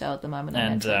biggest show at the moment on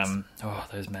And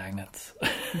Netflix. those magnets.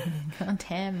 God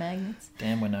damn, magnets.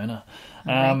 Damn Winona.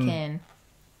 I reckon.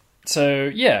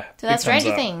 So yeah, So that's big thumbs Stranger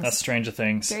up. Things. That's Stranger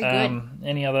Things. Very good.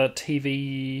 Any other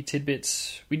TV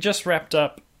tidbits? We just wrapped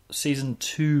up season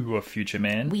 2 of Future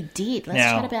Man. We did. Let's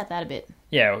Now- chat about that a bit.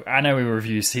 Yeah, I know we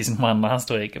reviewed season 1 last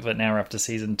week, but now we're up to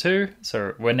season 2,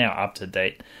 so we're now up to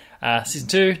date. Season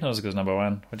 2, not as good as number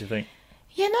 1. What do you think?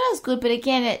 Yeah, not as good, but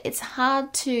again, it's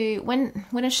hard to when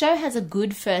a show has a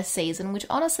good first season, which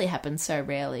honestly happens so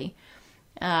rarely.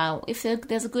 If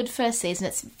there's a good first season,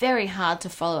 it's very hard to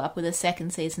follow up with a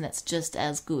second season that's just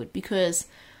as good because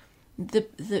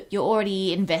you're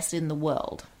already invested in the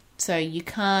world, so you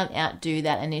can't outdo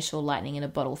that initial lightning in a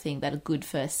bottle thing that a good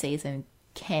first season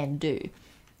can do.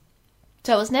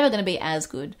 So it's never going to be as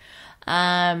good.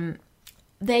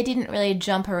 They didn't really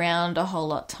jump around a whole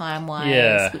lot time-wise,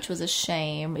 Yeah. which was a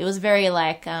shame. It was very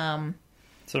like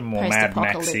Sort of more Mad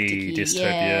Maxy post-apocalyptic-y,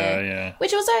 dystopia, yeah.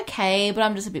 which was okay, but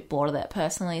I'm just a bit bored of that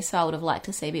personally, so I would have liked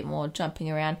to see a bit more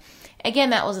jumping around.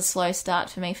 Again, that was a slow start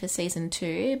for me for season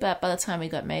 2, but by the time we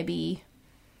got maybe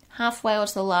halfway or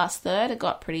to the last third, it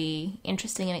got pretty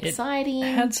interesting and exciting.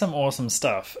 It had some awesome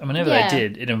stuff. And whenever Yeah. they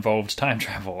did, it involved time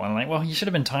travel. I'm like, well, you should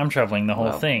have been time traveling the whole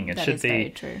Well, thing. It that should is be. very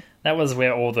true. That was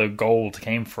where all the gold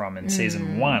came from in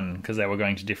season 1, because they were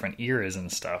going to different eras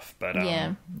and stuff. But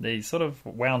Yeah. they sort of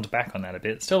wound back on that a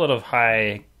bit. Still a lot of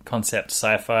high concept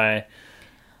sci-fi.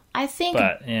 I think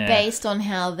But, yeah. based on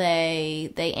how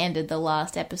they ended the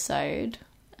last episode,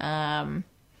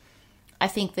 I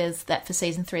think there's that for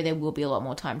season 3 there will be a lot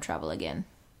more time travel again.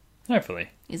 Hopefully.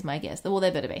 Is my guess. Well,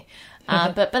 there better be.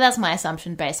 But that's my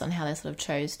assumption based on how they sort of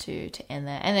chose to end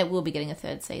that. And it will be getting a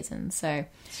third season. So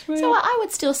I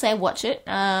would still say watch it.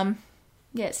 Yeah,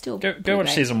 it's still Go pretty watch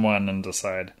great. season 1 and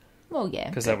decide, Well, yeah.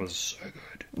 because that was so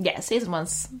good. Yeah, season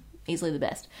 1's easily the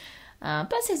best.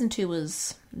 But season 2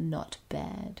 was not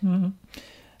bad.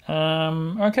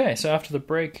 Okay, so after the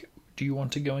break, do you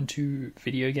want to go into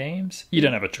video games? You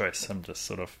don't have a choice. I'm just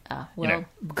sort of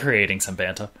creating some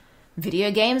banter.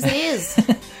 Video games it is.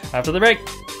 After the break.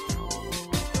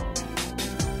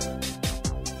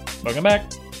 Welcome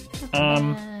back.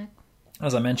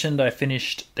 As I mentioned, I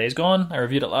finished Days Gone. I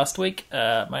reviewed it last week.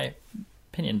 My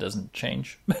opinion doesn't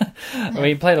change.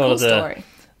 We played a lot Cool of story.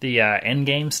 the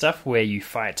endgame stuff where you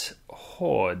fight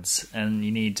hordes and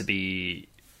you need to be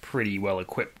pretty well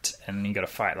equipped and you got to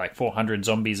fight like 400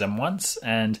 zombies at once.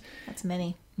 And That's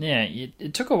many. yeah,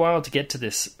 it took a while to get to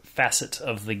this facet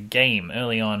of the game.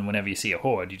 Early on, whenever you see a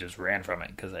horde, you just ran from it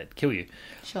because they'd kill you.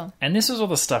 Sure. And this was all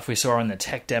the stuff we saw in the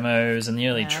tech demos and the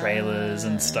early trailers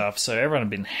and stuff, so everyone had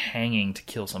been hanging to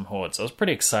kill some hordes. So I was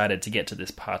pretty excited to get to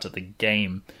this part of the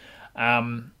game.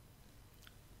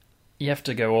 You have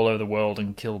to go all over the world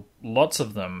and kill lots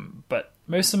of them, but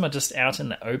most of them are just out in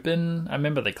the open. I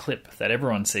remember the clip that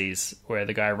everyone sees where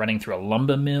the guy running through a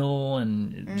lumber mill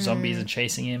and zombies are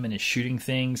chasing him and he's shooting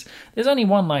things. There's only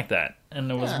one like that, and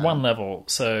there was one level,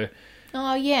 so...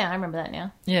 Oh, yeah, I remember that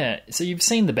now. Yeah, so you've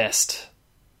seen the best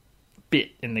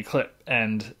bit in the clip,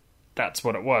 and that's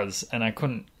what it was. And I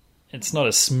couldn't... It's not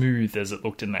as smooth as it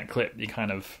looked in that clip. You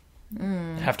kind of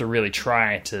have to really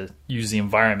try to use the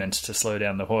environment to slow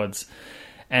down the hordes.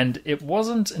 And it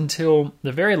wasn't until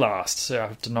the very last, so I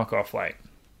have to knock off like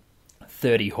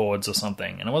 30 hordes or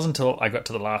something, and it wasn't until I got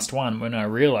to the last one when I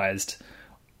realized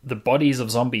the bodies of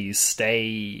zombies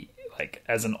stay like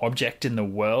as an object in the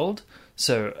world,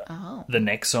 so the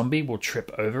next zombie will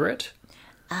trip over it.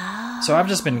 So I've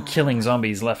just been killing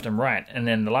zombies left and right, and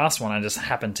then the last one I just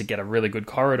happened to get a really good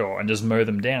corridor and just mow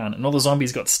them down, and all the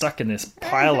zombies got stuck in this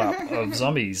pile up of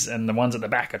zombies, and the ones at the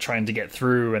back are trying to get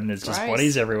through, and there's just Gross.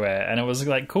 bodies everywhere, and it was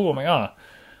like cool. I'm like, oh,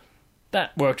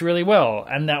 that worked really well,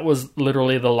 and that was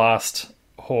literally the last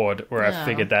horde where I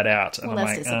figured that out, and Well, I'm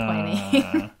that's like,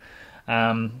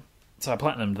 disappointing. so I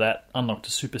platinumed that, unlocked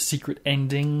a super secret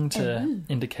ending to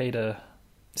indicate a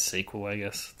sequel, I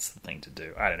guess. It's the thing to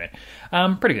do. I don't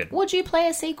know. Pretty good. Would you play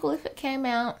a sequel if it came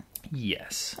out?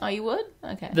 Yes. Oh, you would?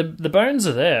 Okay. The bones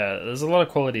are there. There's a lot of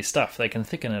quality stuff. They can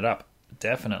thicken it up,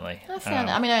 definitely. I found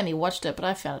it. I mean, I only watched it, but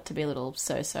I found it to be a little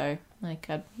so-so. Like,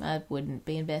 I wouldn't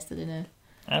be invested in it.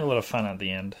 I had a lot of fun at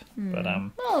the end. But,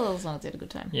 Well, as long as you had a good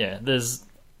time. yeah, there's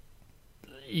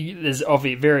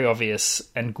very obvious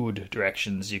and good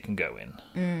directions you can go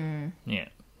in. Yeah.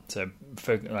 So,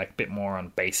 like, a bit more on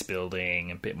base building,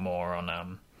 a bit more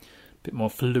on bit more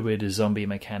fluid zombie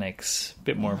mechanics, a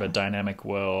bit more of a dynamic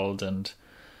world, and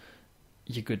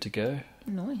you're good to go.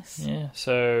 Nice. Yeah.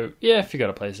 So, yeah, if you got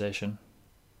a PlayStation,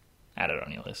 add it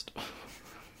on your list. I'm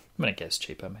gonna guess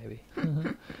cheaper, maybe.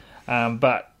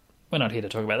 But we're not here to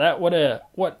talk about that.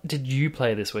 What did you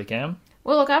play this week, Am?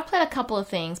 Well, look, I've played a couple of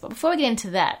things, but before we get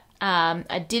into that,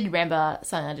 I did remember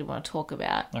something I did want to talk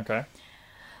about. Okay.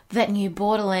 That new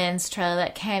Borderlands trailer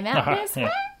that came out this yeah.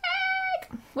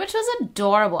 week, which was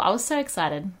adorable. I was so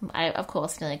excited. I, of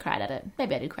course, nearly cried at it.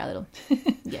 Maybe I did cry a little.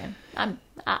 Yeah,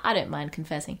 I don't mind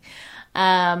confessing.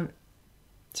 So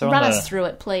Run us through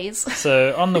it, please.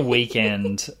 So on the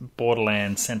weekend,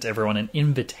 Borderlands sent everyone an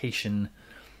invitation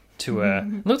to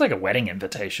it looked like a wedding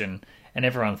invitation, and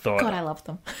everyone thought God, I love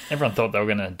them. everyone thought they were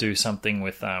going to do something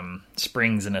with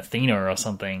Springs and Athena or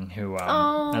something, who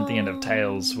at the end of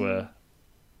Tales were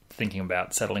thinking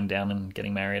about settling down and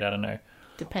getting married. I don't know.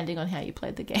 Depending on how you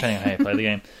played the game. Depending on how you play the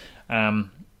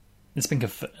game. It's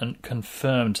been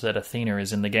confirmed that Athena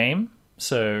is in the game,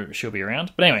 so she'll be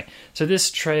around. But anyway, so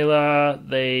this trailer,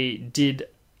 they did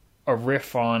a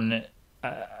riff on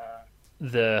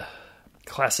the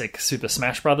classic Super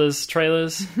Smash Brothers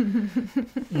trailers.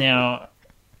 Now,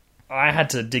 I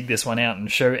had to dig this one out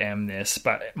and show Em this,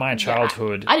 but my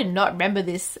childhood... I did not remember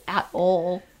this at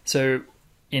all. So,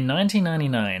 in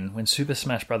 1999, when Super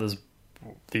Smash Brothers,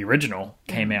 the original,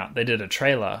 came out, they did a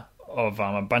trailer of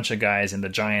a bunch of guys in the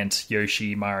giant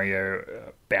Yoshi,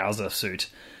 Mario, Bowser suit,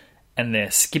 and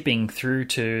they're skipping through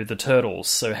to the turtles,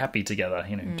 so happy together,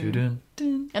 you know. Doo-dun,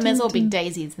 dun, And there's all big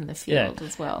daisies in the field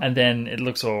as well. And then it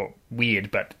looks all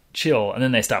weird but chill, and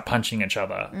then they start punching each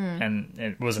other. And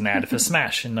it was an ad for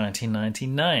Smash in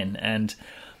 1999, and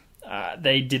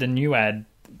they did a new ad,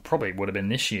 probably would have been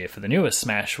this year, for the newest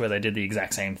Smash, where they did the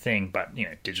exact same thing, but, you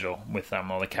know, digital, with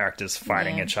all the characters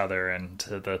fighting each other and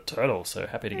the turtles, so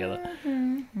happy together.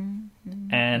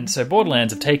 And so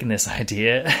Borderlands have taken this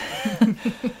idea,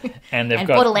 and they've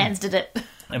got... Borderlands did it.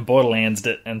 And Borderlands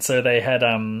did, and so they had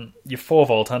your 4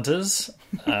 Vault Hunters,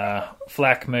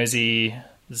 Flack, Mosey,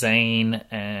 Zane,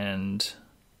 and...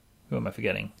 who am I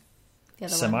forgetting? The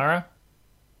other Samara?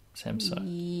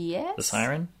 Yes. The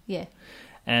Siren? Yeah.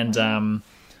 And,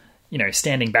 you know,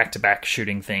 standing back to back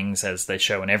shooting things as they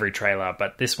show in every trailer,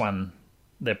 but this one,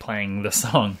 they're playing the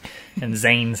song, and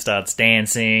Zane starts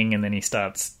dancing, and then he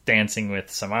starts dancing with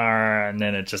Samara, and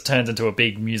then it just turns into a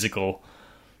big musical,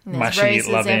 And there's mushy roses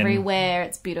love-in. everywhere.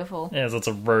 It's beautiful. Yeah, there's lots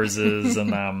of roses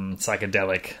and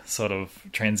psychedelic sort of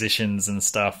transitions and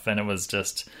stuff, and it was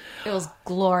just... It was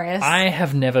glorious. I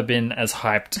have never been as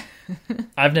hyped.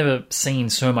 I've never seen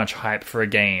so much hype for a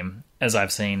game as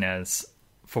I've seen as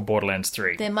for Borderlands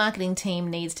 3. Their marketing team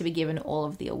needs to be given all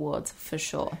of the awards, for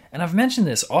sure. And I've mentioned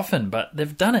this often, but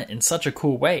they've done it in such a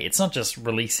cool way. It's not just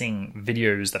releasing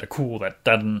videos that are cool that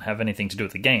doesn't have anything to do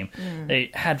with the game.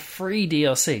 They had free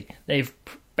DLC. They've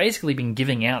basically been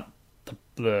giving out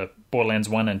the Borderlands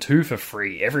 1 and 2 for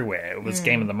free everywhere. It was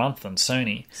Game of the Month on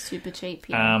Sony. Super cheap,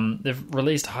 yeah. They've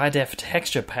released high-def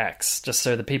texture packs just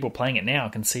so the people playing it now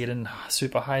can see it in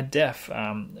super high def.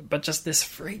 But just this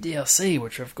free DLC,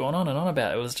 which we've gone on and on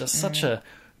about, it was just such a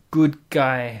good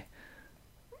guy,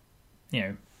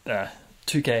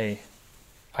 2K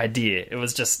idea. It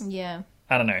was just, Yeah.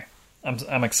 I don't know.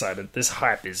 I'm excited. This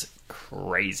hype is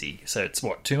crazy. So it's,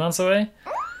 2 months away?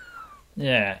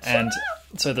 Yeah, and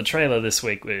so the trailer this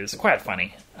week was quite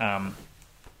funny,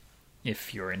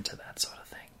 if you're into that sort of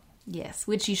thing. Yes,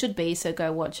 which you should be, so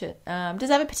go watch it. Does it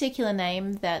have a particular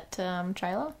name, that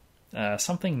trailer?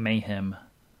 Something Mayhem.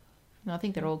 No, I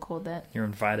think they're all called that. You're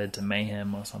invited to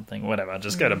Mayhem or something. Whatever.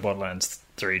 Just go to Borderlands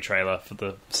 3 trailer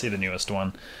see the newest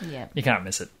one. Yeah. You can't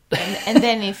miss it. And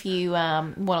then if you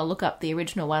want to look up the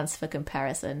original ones for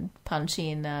comparison, punch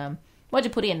in, what'd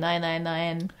you put in,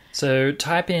 999? So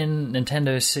type in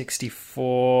Nintendo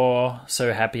 64,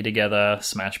 So Happy Together,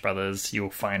 Smash Brothers.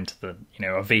 You'll find a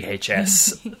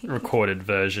VHS recorded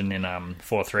version in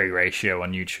 4:3 ratio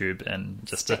on YouTube, and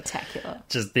Spectacular.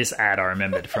 just this ad I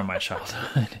remembered from my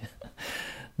childhood.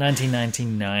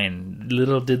 1999.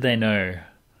 Little did they know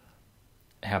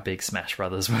how big Smash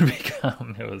Brothers would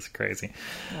become. It was crazy.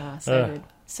 Oh, so good.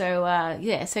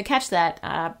 So, so catch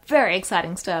that. Very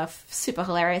exciting stuff. Super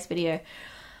hilarious video.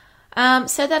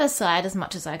 So that aside, as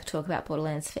much as I could talk about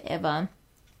Borderlands forever,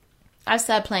 I've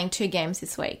started playing 2 games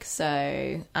this week.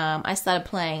 So I started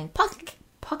playing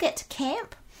Pocket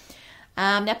Camp.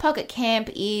 Now, Pocket Camp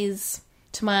is,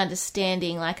 to my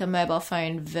understanding, like a mobile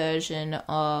phone version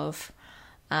of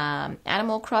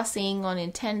Animal Crossing on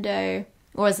Nintendo.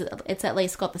 Or it's at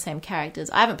least got the same characters.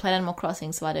 I haven't played Animal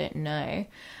Crossing, so I don't know.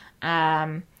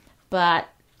 But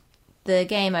the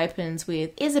game opens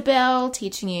with Isabelle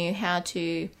teaching you how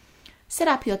to set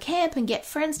up your camp and get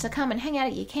friends to come and hang out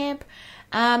at your camp.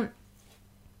 Now,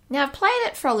 I've played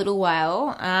it for a little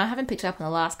while. I haven't picked it up in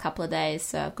the last couple of days,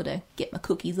 so I've got to get my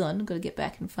cookies on. I've got to get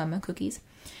back and find my cookies.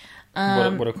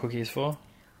 What are cookies for?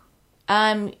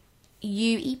 You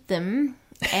eat them.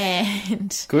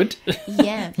 And good.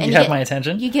 Yeah. And you have my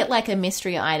attention. You get like a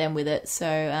mystery item with it. So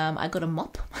I got a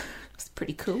mop. It's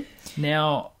pretty cool.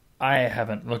 Now, I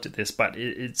haven't looked at this, but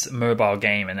it's a mobile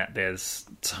game and that there's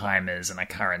timers and a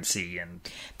currency and...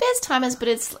 There's timers, but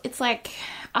it's like...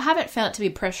 I haven't found it to be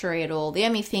pressury at all. The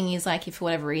only thing is, like, if for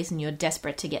whatever reason you're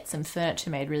desperate to get some furniture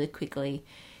made really quickly,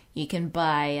 you can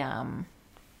buy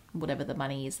whatever the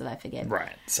money is that I forget.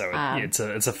 Right. So it's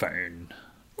a phone.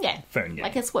 Yeah, phone game.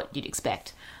 Like it's what you'd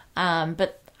expect.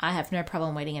 But I have no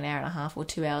problem waiting an hour and a half or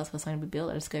 2 hours for something to be built.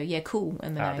 I just go, yeah, cool.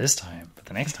 And then this time, but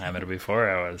the next time it'll be 4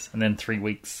 hours, and then 3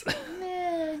 weeks.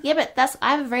 Yeah, but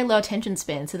I have a very low attention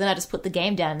span, so then I just put the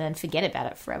game down and then forget about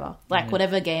it forever. Like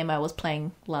whatever game I was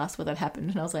playing last where that happened,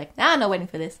 and I was like, no waiting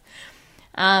for this.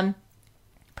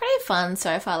 Pretty fun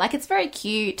so far. Like it's very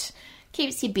cute.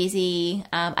 Keeps you busy.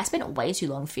 I spent way too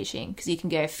long fishing because you can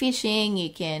go fishing, you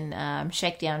can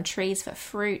shake down trees for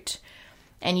fruit,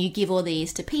 and you give all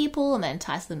these to people and then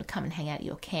entice them to come and hang out at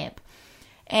your camp.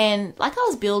 And like I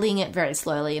was building it very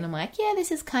slowly, and I'm like, yeah,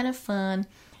 this is kind of fun.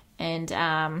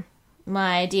 And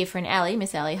my dear friend Ali,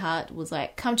 Miss Ali Hart, was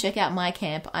like, come check out my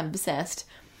camp. I'm obsessed.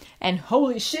 And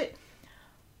holy shit,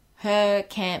 her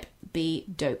camp be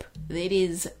dope.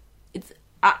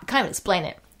 I can't even explain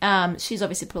it. She's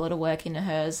obviously put a lot of work into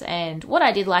hers, and what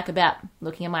I did like about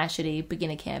looking at my shitty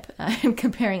beginner camp and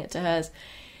comparing it to hers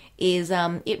is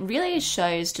it really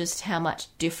shows just how much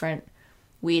different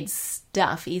weird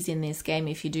stuff is in this game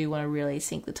if you do want to really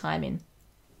sink the time in.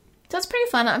 So it's pretty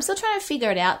fun. I'm still trying to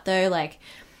figure it out though. Like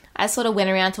I sort of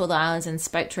went around to all the islands and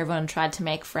spoke to everyone and tried to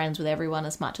make friends with everyone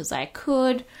as much as I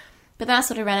could, but then I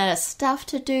sort of ran out of stuff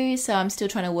to do, so I'm still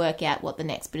trying to work out what the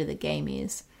next bit of the game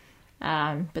is.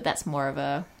 But that's more of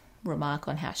a remark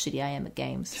on how shitty I am at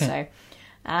games. So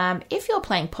if you're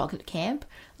playing Pocket Camp,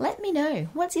 let me know.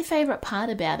 What's your favourite part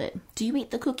about it? Do you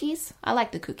eat the cookies? I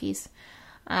like the cookies.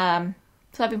 So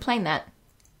I've been playing that.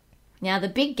 Now the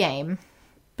big game,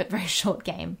 but very short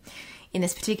game, in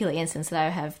this particular instance that I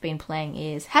have been playing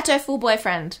is Hatoful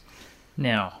Boyfriend.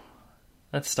 Now,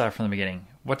 let's start from the beginning.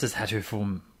 What does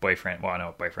Hatoful Boyfriend... Well, I know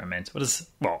what boyfriend means. What does...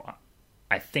 Well...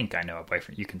 I think I know a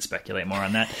boyfriend. You can speculate more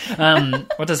on that.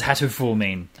 What does Hatoful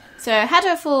mean? So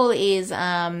Hatoful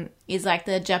is like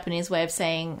the Japanese way of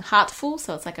saying heartful,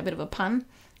 so it's like a bit of a pun,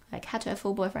 like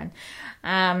Hatoful boyfriend.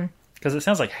 Because it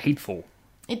sounds like hateful.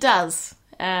 It does.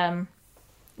 And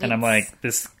I'm like,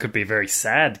 this could be a very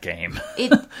sad game.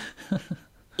 It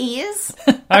is.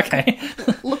 Okay.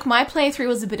 Look, my playthrough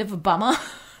was a bit of a bummer.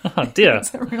 Oh dear.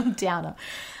 It's a real downer.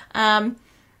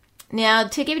 Now,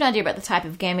 to give you an idea about the type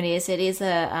of game it is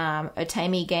a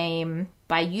Otami game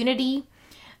by Unity.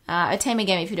 Otami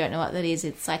game, if you don't know what that is,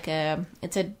 it's a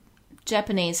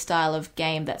Japanese style of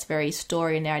game that's very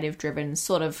story and narrative driven,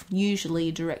 sort of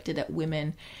usually directed at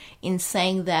women, in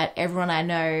saying that everyone I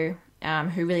know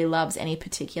who really loves any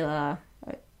particular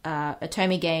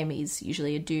Otami game is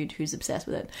usually a dude who's obsessed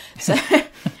with it. So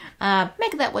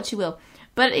make that what you will.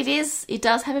 But it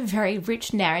does have a very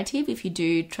rich narrative if you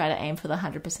do try to aim for the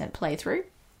 100% playthrough,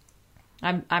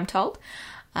 I'm told.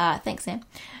 Thanks, Sam.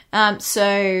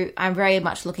 So I'm very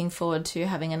much looking forward to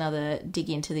having another dig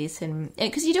into this, and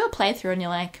because you do a playthrough and you're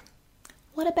like,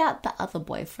 what about the other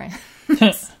boyfriend?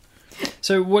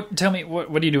 So tell me,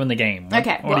 what do you do in the game? What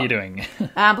are you doing?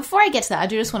 Before I get to that, I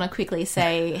do just want to quickly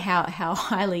say how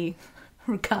highly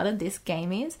regarded this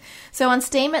game is. So on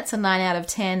Steam, it's a 9 out of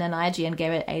 10, and IGN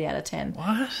gave it 8 out of 10.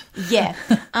 What? Yeah.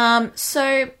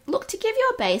 So, look, to give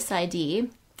you a base idea,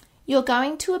 you're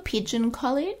going to a pigeon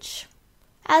college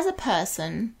as a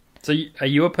person. So are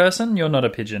you a person? You're not a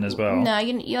pigeon as well? No,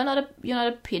 you're not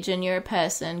a pigeon. You're a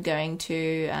person going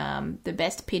to the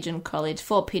best pigeon college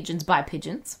for pigeons by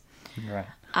pigeons.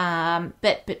 Right.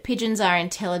 But pigeons are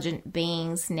intelligent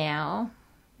beings now,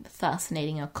 thus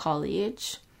needing a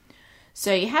college.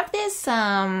 So you have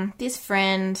this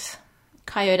friend,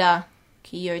 Kyoto.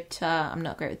 I'm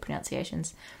not great with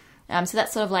pronunciations. So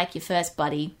that's sort of like your first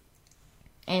buddy.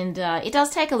 And it does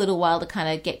take a little while to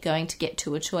kind of get going to get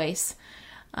to a choice,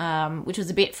 which was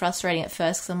a bit frustrating at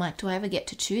first because I'm like, do I ever get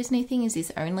to choose anything? Is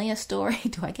this only a story?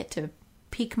 Do I get to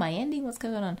pick my ending? What's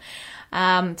going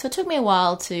on? So it took me a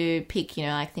while to pick,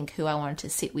 I think who I wanted to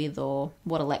sit with or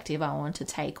what elective I wanted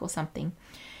to take or something.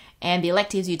 And the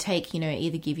electives you take,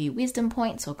 either give you wisdom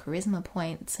points or charisma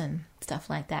points and stuff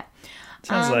like that.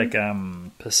 Sounds like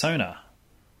Persona.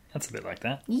 That's a bit like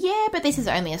that. Yeah, but this is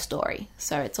only a story.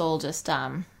 So it's all just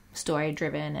story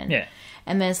driven.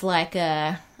 And there's like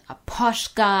a posh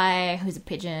guy who's a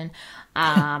pigeon.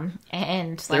 And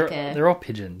they're all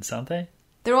pigeons, aren't they?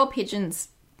 They're all pigeons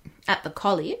at the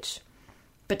college,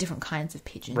 but different kinds of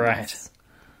pigeons. Right.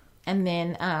 And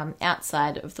then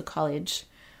outside of the college,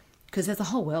 because there's a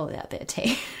whole world out there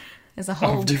too. There's a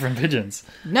whole... Of different pigeons?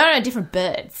 No, different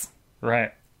birds.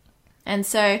 Right. And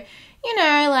so,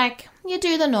 you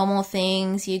do the normal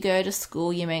things. You go to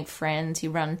school, you make friends, you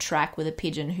run track with a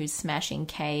pigeon who's smashing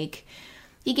cake.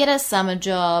 You get a summer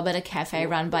job at a cafe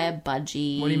run by a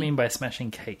budgie. What do you mean by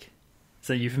smashing cake? Is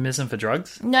that a euphemism for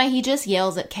drugs? No, he just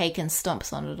yells at cake and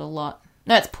stomps on it a lot.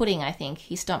 No, it's pudding, I think.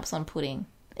 He stomps on pudding.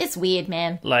 It's weird,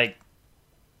 man. All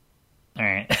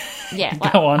right. Yeah.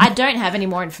 Go on. I don't have any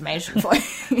more information for you.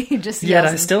 He just Yet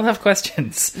yells I still have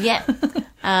questions. Yeah.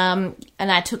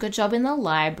 And I took a job in the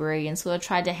library and sort of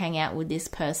tried to hang out with this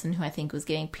person who I think was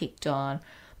getting picked on.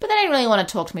 But they didn't really want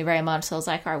to talk to me very much, so I was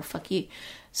like, all right, well, fuck you.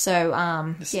 So,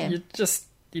 yeah.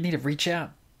 You need to reach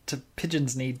out.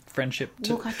 Pigeons need friendship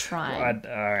too. Look, I tried.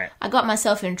 All right. I got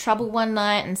myself in trouble one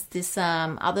night, and this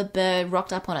other bird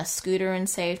rocked up on a scooter and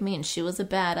saved me, and she was a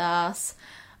badass.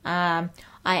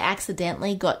 I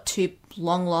accidentally got two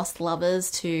long-lost lovers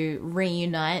to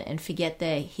reunite and forget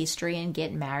their history and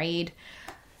get married.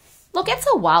 Look, it's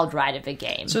a wild ride of a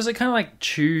game. So is it kind of like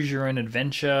choose your own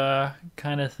adventure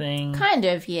kind of thing? Kind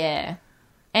of, yeah.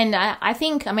 And I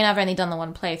think, I've only done the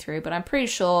one playthrough, but I'm pretty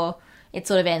sure it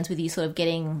sort of ends with you sort of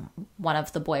getting one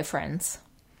of the boyfriends.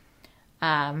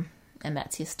 And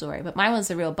that's your story. But mine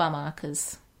was a real bummer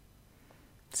because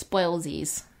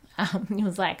spoilsies. He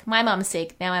was like, my mum's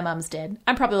sick, now my mum's dead.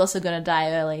 I'm probably also going to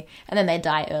die early. And then they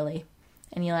die early.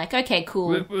 And you're like, okay,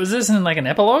 cool. Was this in like an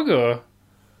epilogue or?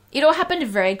 It all happened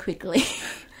very quickly.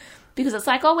 Because it's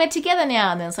like, oh, we're together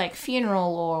now. And then it's like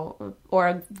funeral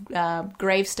or a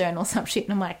gravestone or some shit.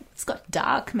 And I'm like, it's got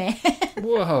dark, man.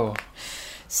 Whoa.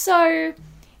 So,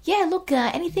 yeah, look,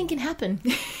 anything can happen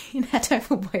in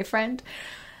Hatoful Boyfriend.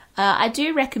 I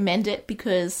do recommend it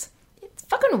because it's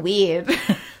fucking weird.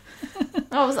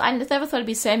 I never thought I'd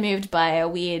be so moved by a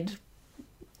weird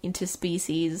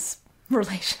interspecies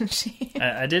relationship.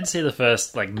 I did see the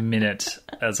first minute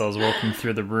as I was walking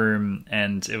through the room,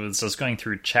 and it was just going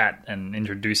through chat and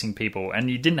introducing people, and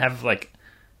you didn't have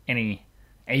any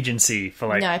agency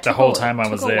for the whole time I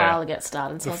was there. It took a while to get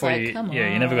started, so I was like, come on.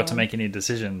 Yeah, you never got to make any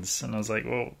decisions, and I was like,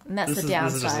 well, and that's the downside.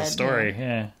 This is just a story,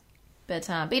 yeah. But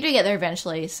you do get there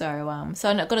eventually, so I'm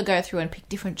not going to go through and pick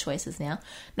different choices now.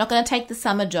 Not going to take the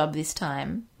summer job this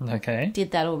time. Okay.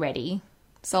 Did that already.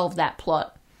 Solved that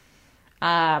plot. So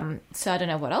I don't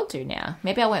know what I'll do now.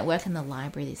 Maybe I won't work in the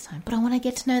library this time, but I want to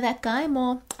get to know that guy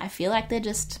more. I feel like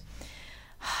there's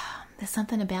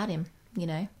something about him,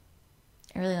 I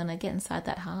really want to get inside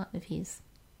that heart of his.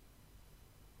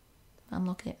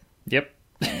 Unlock it. Yep.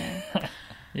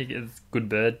 It's good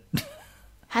bird.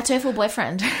 Hatoful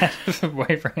Boyfriend.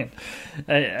 Boyfriend.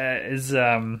 Is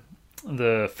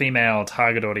the female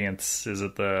target audience, is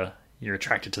it you're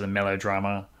attracted to the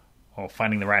melodrama or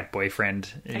finding the right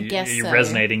boyfriend? I guess Are you so.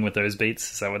 resonating with those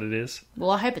beats? Is that what it is?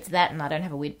 Well, I hope it's that and I don't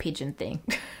have a weird pigeon thing.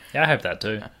 Yeah, I hope that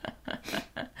too.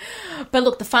 But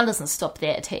look, the fun doesn't stop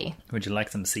there, T. Would you like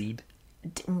some seed?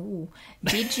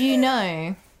 Did you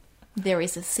know there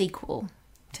is a sequel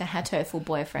to Hatoful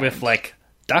Boyfriend? With,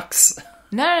 ducks?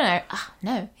 No.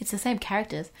 No, it's the same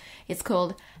characters. It's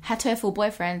called Hatoful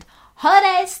Boyfriend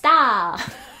Holiday Star.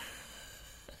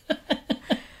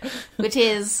 Which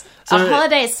is a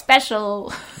holiday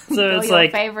special for it's your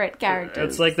like favourite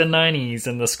characters. It's like the 90s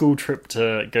and the school trip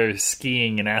to go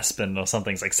skiing in Aspen or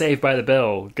something. It's like Saved by the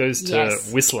Bell goes to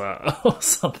Yes. Whistler or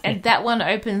something. And that one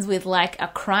opens with like a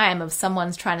crime of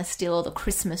someone's trying to steal all the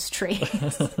Christmas trees.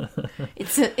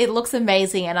 It looks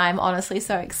amazing, and I'm honestly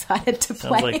so excited to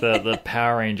play. Sounds like the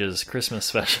Power Rangers Christmas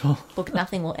special. Look,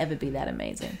 nothing will ever be that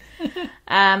amazing.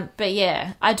 But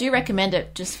yeah, I do recommend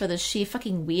it just for the sheer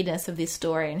fucking weirdness of this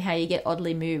story and how you get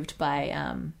oddly moved by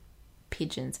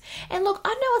pigeons. And look, I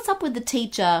know what's up with the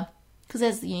teacher, because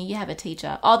there's you have a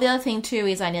teacher. Oh, the other thing too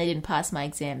is I nearly didn't pass my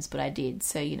exams, but I did.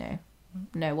 So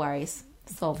no worries,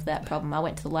 solved that problem. I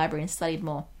went to the library and studied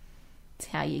more. It's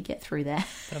how you get through that.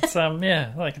 That's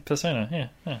like a Persona.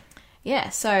 Yeah. Yeah.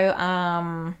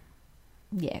 So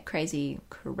crazy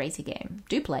game.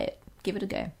 Do play it. Give it a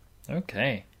go.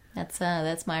 Okay.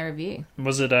 That's my review.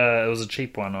 Was it? It was a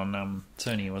cheap one on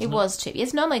Sony, wasn't it? It was cheap.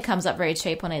 It normally comes up very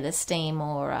cheap on either Steam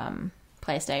or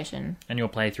PlayStation. And your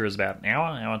playthrough is about an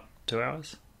hour, 2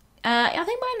 hours. I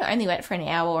think mine only went for an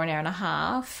hour or an hour and a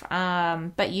half.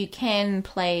 But you can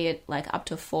play it like up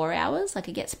to 4 hours. Like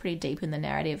it gets pretty deep in the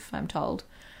narrative, I'm told.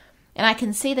 And I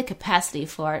can see the capacity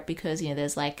for it because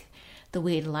there's like the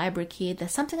weird library kid.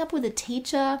 There's something up with the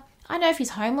teacher. I don't know if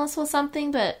he's homeless or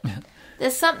something, but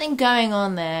there's something going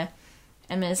on there.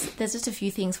 And there's just a few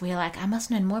things where you're like, I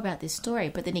must know more about this story.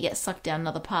 But then you get sucked down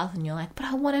another path and you're like, but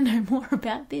I want to know more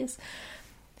about this.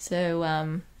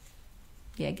 So,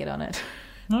 get on it.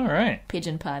 All right.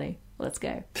 Pigeon party. Let's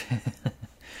go.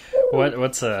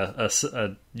 What's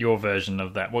your version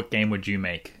of that? What game would you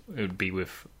make? It would be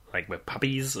with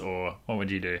puppies, or what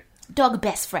would you do? Dog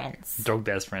best friends. Dog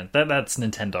best friend. That's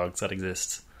Nintendogs. That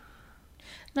exists.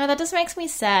 No, that just makes me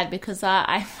sad because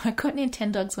I got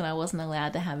Nintendogs when I wasn't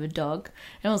allowed to have a dog.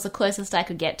 And it was the closest I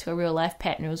could get to a real life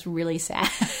pet, and it was really sad.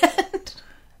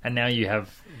 And now you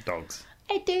have dogs.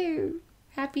 I do.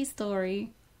 Happy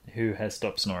story. Who has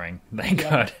stopped snoring? Thank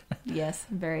God. Yes,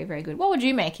 very, very good. What would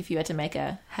you make if you had to make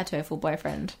a Hatoful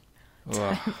Boyfriend?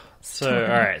 So, all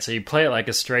right. So you play it like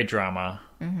a straight drama,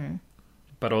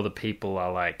 but all the people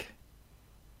are like,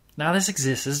 "No, this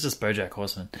exists. This is just BoJack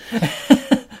Horseman."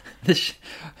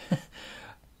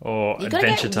 Or You gotta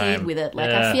Adventure get Time weird with it.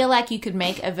 Like I feel like you could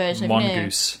make a version of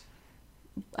Mongoose,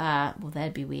 well,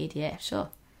 that'd be weird. Yeah, sure.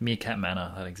 Meerkat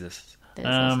Manor that exists. That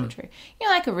is also true.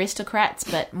 Like Aristocrats,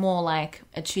 but more like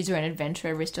a choose your own adventure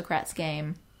Aristocrats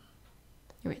game.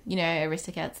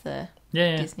 Aristocats, the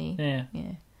Disney. Yeah.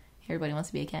 Everybody wants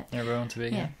to be a cat. Everyone wants to be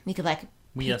a cat. You could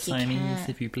We are pick your Siamese, cat.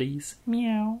 if you please.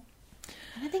 Meow.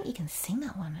 I don't think you can sing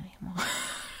that one anymore.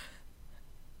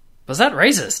 Was that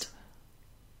racist?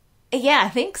 Yeah, I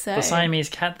think so. The Siamese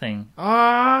cat thing.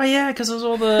 Oh, yeah, because it was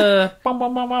all the... bum,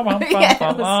 bum, bum, bum, bum, bum, Yeah, it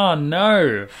bum. was- Oh,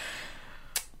 no.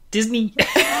 Disney.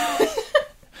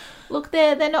 Look,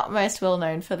 they're not most well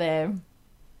known for their...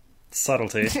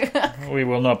 Subtlety. We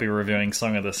will not be reviewing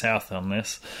Song of the South on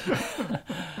this.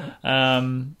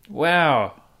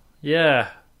 Wow. Yeah.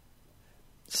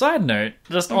 Side note,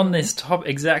 just on this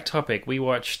exact topic, we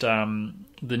watched the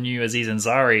new Aziz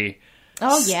Ansari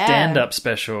stand-up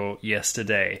special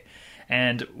yesterday.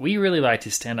 And we really liked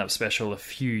his stand-up special a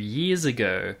few years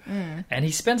ago. And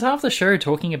he spends half the show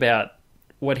talking about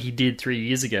what he did 3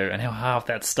 years ago and how half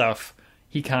that stuff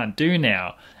he can't do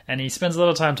now. And he spends a lot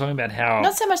of time talking about how...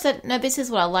 Not so much that... No, this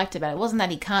is what I liked about it. It wasn't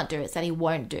that he can't do it, it's that he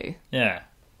won't do. Yeah.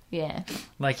 Yeah.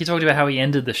 Like, he talked about how he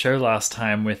ended the show last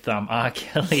time with R.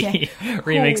 Kelly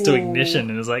remix to Ignition.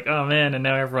 And it was like, oh, man. And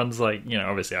now everyone's like,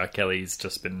 obviously R. Kelly's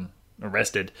just been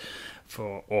arrested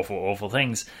for awful, awful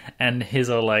things. And he's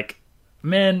all like,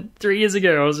 man, 3 years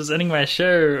ago I was just ending my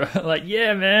show. Like,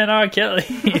 yeah, man, R. Kelly.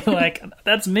 Like,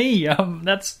 that's me.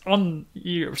 That's on...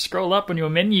 You scroll up on your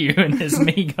menu and there's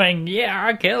me going, yeah,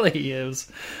 R. Kelly. It was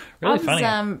really funny.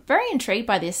 I was very intrigued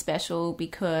by this special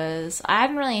because I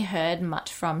haven't really heard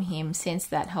much from him since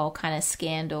that whole kind of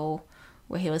scandal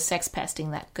where he was sex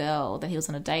pesting that girl that he was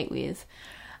on a date with.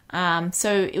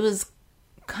 So it was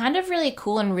kind of really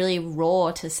cool and really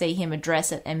raw to see him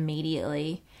address it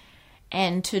immediately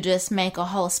and to just make a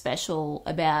whole special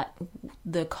about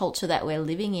the culture that we're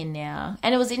living in now.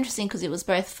 And it was interesting because it was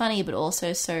both funny but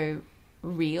also so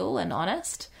real and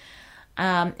honest.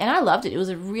 And I loved it. It was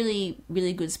a really,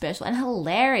 really good special and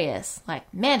hilarious.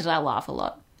 Like, man, did I laugh a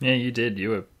lot. Yeah, you did. You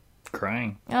were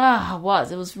crying. Oh, I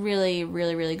was. It was really,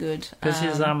 really, really good. Because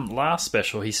his last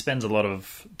special, he spends a lot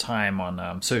of time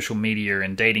on social media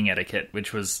and dating etiquette,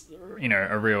 which was,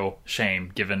 a real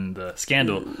shame given the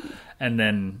scandal. And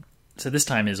then so this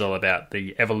time is all about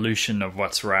the evolution of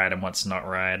what's right and what's not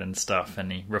right and stuff,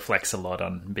 and he reflects a lot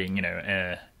on being,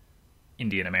 a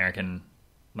Indian American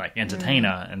like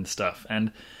entertainer and stuff.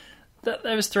 And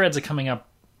those threads are coming up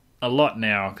a lot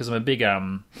now because I'm a big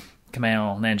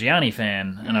Kumail Nanjiani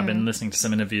fan, and I've been listening to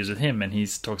some interviews with him, and he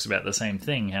talks about the same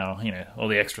thing, how, all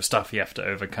the extra stuff you have to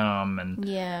overcome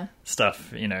and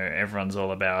stuff, everyone's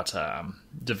all about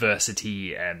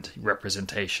diversity and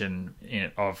representation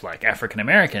of, like, African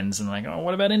Americans, and like, oh,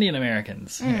 what about Indian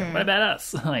Americans? What about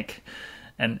us? Like,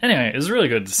 and anyway, it was a really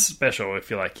good special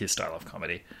if you like his style of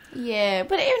comedy. Yeah,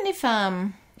 but even if,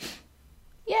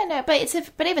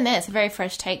 but even then, it's a very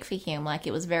fresh take for him. Like,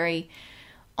 it was very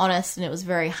honest and it was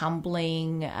very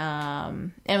humbling,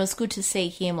 and it was good to see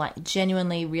him like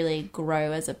genuinely really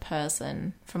grow as a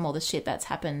person from all the shit that's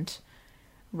happened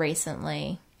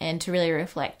recently, and to really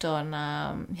reflect on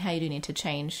how you do need to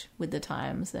change with the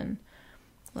times and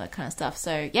all that kind of stuff.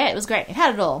 So yeah, it was great. It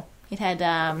had it all. It had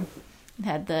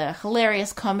the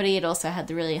hilarious comedy. It also had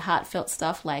the really heartfelt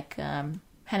stuff like Hannah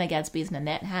Gadsby's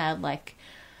Nanette had. Like,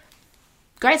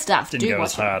 great stuff. Didn't go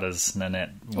as hard as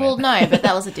Nanette went. Well, no, but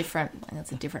that's a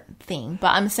different thing.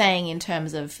 But I'm saying in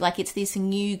terms of, like, it's this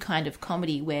new kind of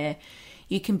comedy where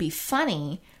you can be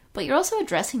funny, but you're also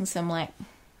addressing some, like,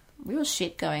 real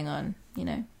shit going on,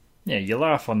 Yeah, you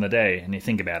laugh on the day and you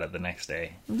think about it the next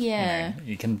day. Yeah.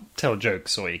 You can tell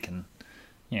jokes or you can,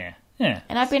 yeah.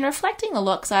 And I've been reflecting a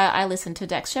lot because I listen to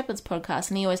Dax Shepard's podcast,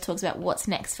 and he always talks about what's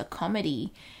next for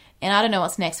comedy. And I don't know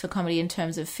what's next for comedy in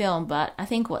terms of film, but I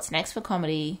think what's next for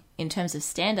comedy in terms of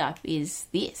stand-up is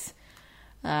this.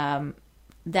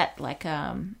 That, like,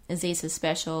 Aziz's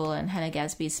special and Hannah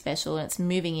Gadsby's special, and it's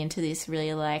moving into this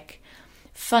really, like,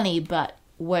 funny but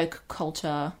woke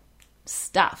culture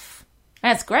stuff.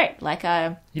 And it's great. Like,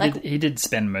 he did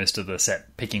spend most of the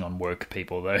set picking on woke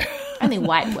people, though. Only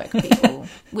white woke people,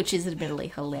 which is admittedly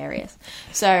hilarious.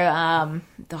 So, oh,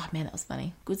 man, that was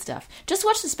funny. Good stuff. Just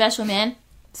watch the special, man.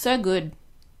 So good.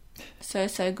 So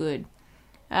good.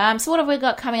 So what have we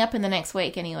got coming up in the next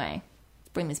week anyway?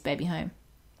 Bring this baby home.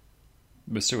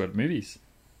 We're still got movies.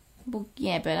 Well,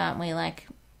 yeah, but aren't we like...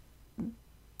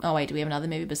 Oh, wait, do we have another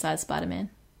movie besides Spider-Man?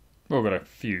 Well, we've got a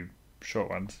few short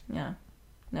ones. Yeah.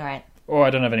 All right. Oh, I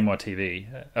don't have any more TV.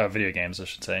 Video games, I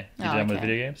should say. You done with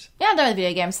video games? Yeah, I'm done with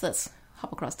video games, so let's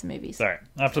hop across to movies. Sorry.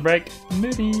 After the break,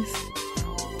 movies.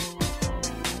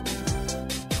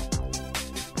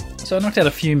 So I knocked out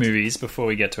a few movies before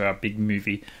we get to our big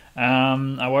movie.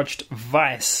 I watched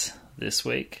Vice this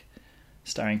week,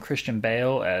 starring Christian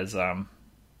Bale as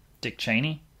Dick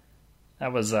Cheney.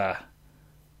 That was a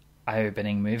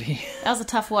eye-opening movie. That was a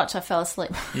tough watch. I fell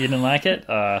asleep. You didn't like it?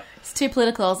 It's too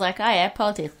political. I was like, oh yeah,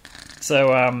 politics.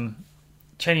 So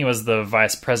Cheney was the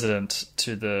vice president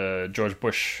to the George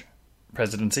Bush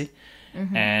presidency,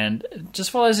 and it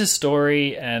just follows his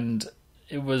story. And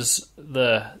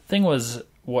the thing was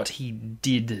what he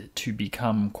did to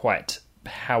become quite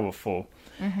powerful.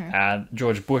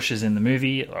 George Bush is in the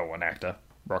movie. One actor,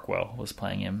 Rockwell, was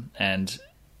playing him, and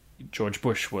George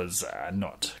Bush was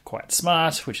not quite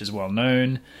smart, which is well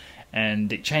known, and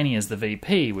Dick Cheney as the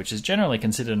VP, which is generally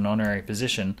considered an honorary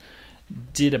position,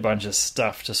 did a bunch of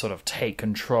stuff to sort of take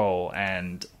control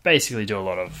and basically do a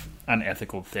lot of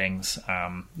unethical things,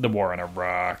 the war in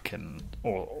Iraq and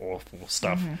awful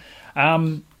stuff.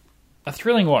 A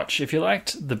thrilling watch. If you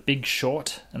liked The Big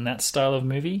Short and that style of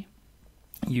movie,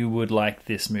 you would like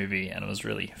this movie, and it was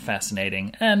really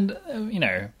fascinating. And,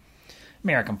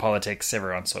 American politics,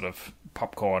 everyone's sort of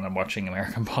popcorn and watching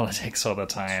American politics all the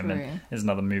time. True. And there's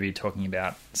another movie talking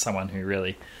about someone who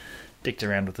really dicked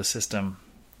around with the system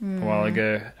a while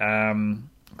ago.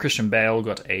 Christian Bale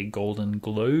got a Golden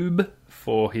Globe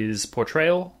for his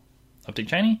portrayal of Dick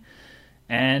Cheney,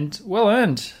 and well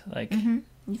earned. Like, You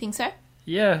think so?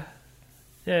 Yeah,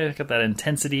 got that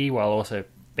intensity while also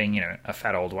being, a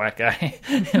fat old white guy.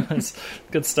 It was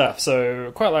good stuff.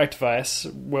 So quite liked Vice.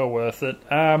 Well worth it.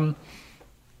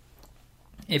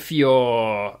 If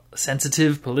you're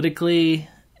sensitive politically,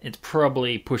 it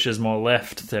probably pushes more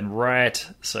left than right.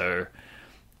 So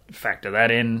factor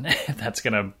that in if that's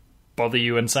going to bother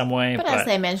you in some way. But as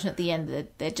they mentioned at the end,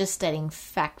 they're just stating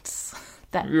facts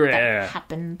that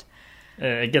happened.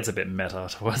 It gets a bit meta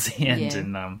towards the end.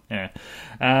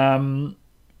 And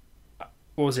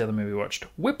what was the other movie we watched?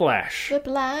 Whiplash. I've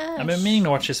been meaning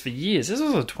to watch this for years. This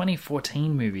was a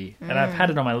 2014 movie, and I've had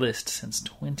it on my list since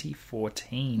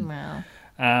 2014. Wow.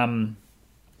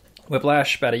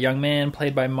 Whiplash, about a young man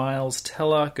played by Miles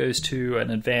Teller, goes to an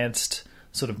advanced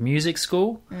sort of music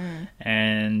school,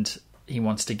 and he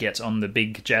wants to get on the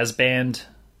big jazz band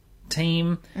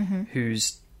team,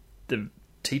 who's the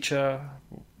teacher,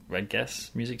 I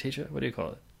guess, music teacher. What do you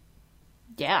call it?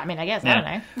 Yeah, I mean, I guess, I don't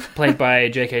know. Played by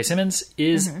J.K. Simmons,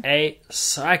 is a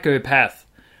psychopath.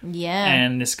 Yeah.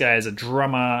 And this guy is a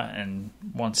drummer and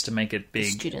wants to make it big. The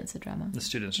student's a drummer. The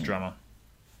student's a drummer.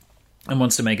 And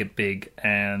wants to make it big,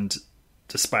 and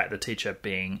despite the teacher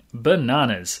being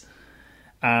bananas.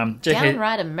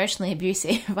 Downright emotionally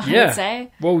abusive, I Yeah. would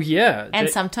say. Well, yeah. And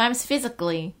sometimes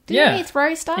physically. Yeah. He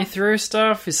throw stuff? He throws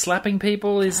stuff, he's slapping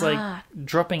people, he's like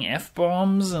dropping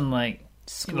F-bombs and like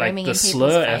Screaming the in people's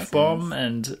slur faces. F-bomb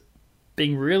and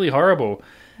being really horrible.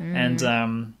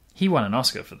 And he won an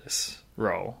Oscar for this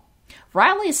role.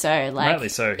 Rightly so. Like, Rightly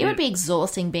so. It would be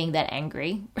exhausting being that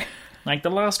angry. Like, the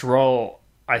last role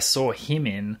I saw him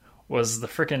in was the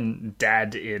frickin'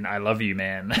 dad in I Love You,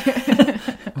 Man,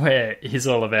 where he's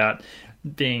all about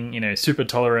being, super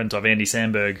tolerant of Andy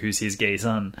Samberg, who's his gay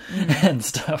son, and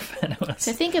stuff. And it was...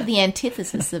 So think of the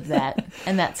antithesis of that,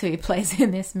 and that's who he plays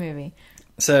in this movie.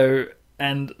 So,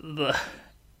 and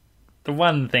the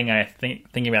one thing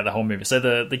thinking about the whole movie, so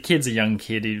the kid's a young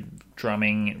kid, he's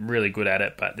drumming, really good at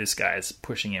it, but this guy's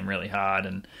pushing him really hard,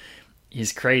 and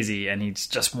he's crazy, and he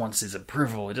just wants his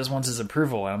approval. He just wants his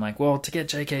approval. And I'm like, well, to get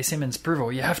J.K. Simmons'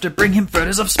 approval, you have to bring him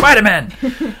photos of Spider-Man!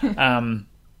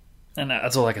 And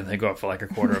that's all I can think of for like a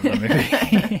quarter of the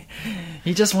movie.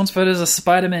 He just wants photos of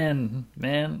Spider-Man,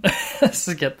 man. Let's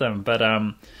just get them. But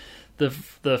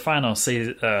the final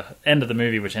end of the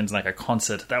movie, which ends like a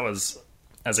concert, that was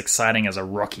as exciting as a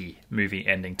Rocky movie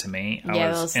ending to me. I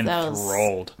was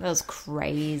enthralled. That was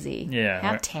crazy. Yeah.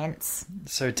 How tense.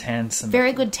 So tense. And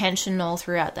Very good tension all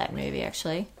throughout that movie,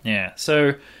 actually. yeah.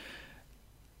 So,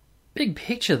 big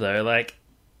picture though, like,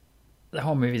 the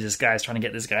whole movie is this guy's trying to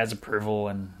get this guy's approval,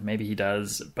 and maybe he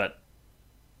does, but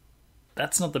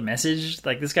that's not the message.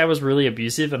 Like, this guy was really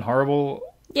abusive and horrible.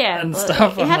 Yeah, and well,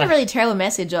 stuff. it I'm had like- a really terrible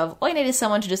message of all you need is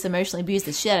someone to just emotionally abuse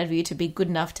the shit out of you to be good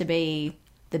enough to be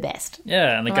the best.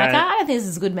 Yeah, and the I'm guy, like, I don't think this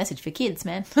is a good message for kids,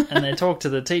 man. and they talk to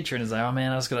the teacher, and he's like, "Oh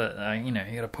man, I was gonna, you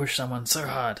gotta push someone so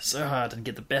hard, and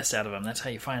get the best out of them. That's how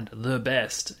you find the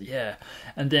best." Yeah,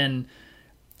 and then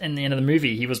in the end of the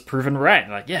movie, he was proven right.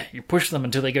 Like, yeah, you push them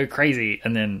until they go crazy,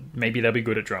 and then maybe they'll be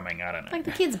good at drumming. I don't know. Like,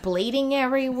 the kid's bleeding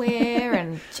everywhere,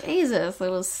 and Jesus, it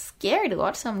was scary to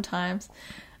watch sometimes.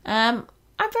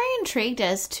 I'm very intrigued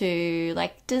as to,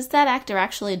 like, does that actor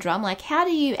actually drum? Like, how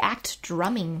do you act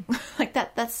drumming? Like,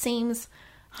 that seems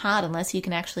hard unless you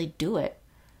can actually do it.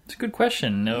 It's a good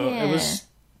question. No, Yeah. It was.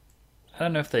 I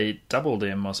don't know if they doubled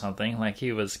him or something. Like,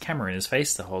 he was camera in his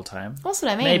face the whole time. That's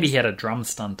what I mean. Maybe he had a drum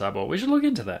stunt double. We should look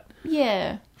into that.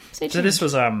 Yeah. So this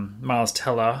was Miles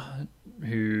Teller,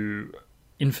 who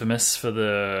infamous for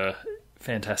the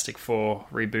Fantastic Four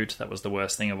reboot. That was the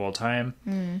worst thing of all time.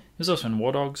 He was also in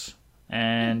War Dogs,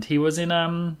 and he was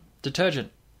in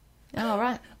Detergent Oh,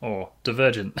 right. or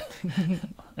Divergent,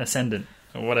 Ascendant,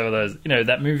 or whatever those.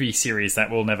 That movie series that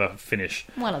will never finish.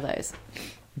 One of those.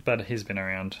 But he's been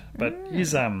around. But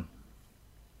he's not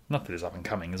that he's up and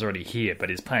coming. He's already here, but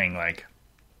he's playing like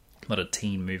a lot of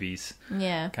teen movies.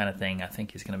 Yeah. Kind of thing. I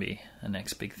think he's going to be the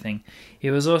next big thing.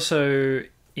 He was also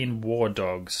in War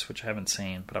Dogs, which I haven't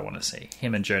seen, but I want to see.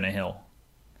 Him and Jonah Hill.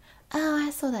 Oh, I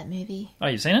saw that movie. Oh,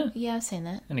 you've seen it? Yeah, I've seen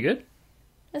that. Any good?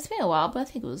 It's been a while, but I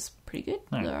think it was pretty good.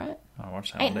 It was alright. I'll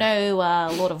watch that Ain't one day. no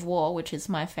Lord of War, which is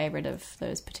my favourite of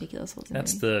those particular sorts of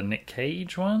That's movies. the Nick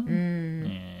Cage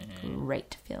one?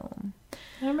 Great film.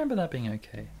 I remember that being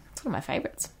okay. It's one of my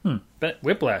favourites. But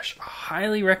Whiplash,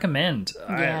 highly recommend.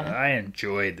 Yeah. I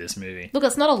enjoyed this movie. Look,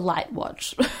 it's not a light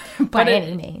watch by But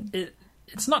any means.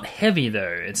 It's not heavy,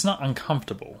 though. It's not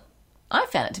uncomfortable. I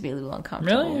found it to be a little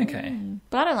uncomfortable. Really? Okay.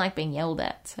 But I don't like being yelled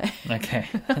at, so Okay.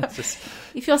 It's just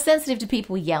if you're sensitive to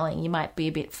people yelling, you might be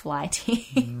a bit flighty.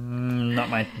 not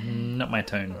my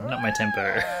tone, not my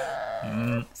tempo.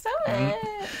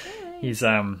 He's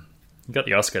got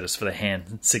the Oscar just for the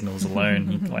hand signals alone.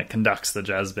 He like conducts the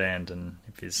jazz band, and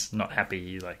if he's not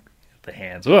happy, he like the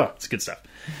hands. Oh, it's good stuff.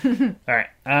 All right,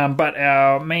 but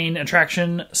our main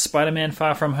attraction, Spider-Man: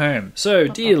 Far From Home. So,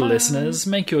 dear listeners,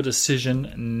 make your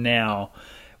decision now.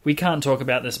 We can't talk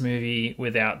about this movie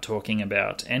without talking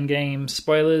about Endgame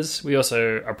spoilers. We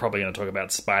also are probably going to talk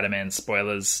about Spider-Man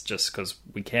spoilers just because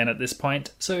we can at this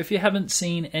point. So if you haven't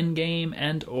seen Endgame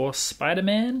and or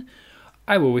Spider-Man,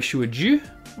 I will wish you adieu.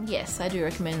 Yes, I do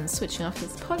recommend switching off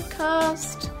this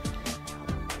podcast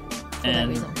for that And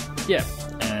reason. yeah,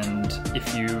 and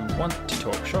if you want to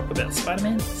talk shop about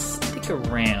Spider-Man, stick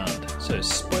around. So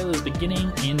spoilers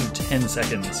beginning in 10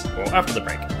 seconds or after the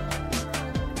break.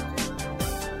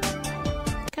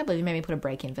 I can't believe you made me put a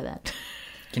break in for that.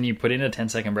 Can you put in a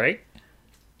 10-second break?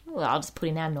 Well, I'll just put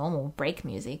in our normal break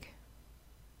music.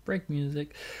 Break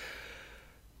music.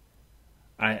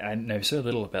 I know so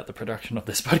little about the production of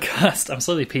this podcast. I'm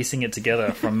slowly piecing it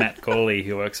together from Matt Gawley,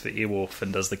 who works for Earwolf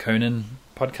and does the Conan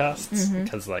podcasts,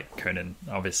 because like Conan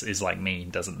obviously is like me,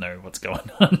 doesn't know what's going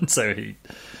on, so he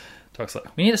talks like,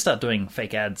 we need to start doing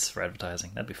fake ads for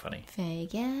advertising. That'd be funny.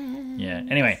 Fake ads. Yeah.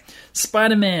 Anyway,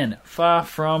 Spider-Man: Far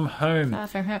From Home. Far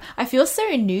From Home. I feel so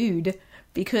nude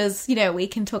because, you know, we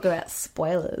can talk about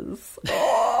spoilers.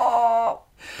 Oh,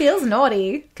 feels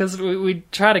naughty. Because we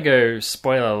try to go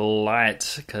spoiler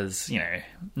light, because, you know,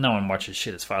 no one watches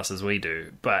shit as fast as we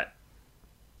do, but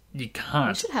you We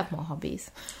can't. should have more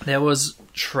hobbies. There was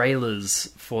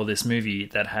trailers for this movie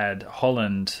that had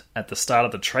Holland at the start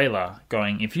of the trailer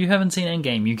going, if you haven't seen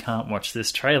Endgame, you can't watch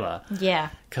this trailer.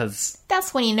 Yeah. Because,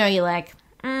 That's when you know you're like,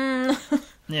 yeah.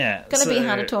 Gonna be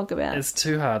hard to talk about. It's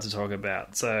too hard to talk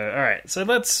about. So, alright. So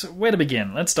where to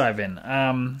begin? Let's dive in.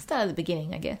 start at the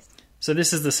beginning, I guess. So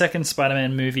this is the second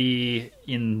Spider-Man movie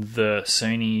in the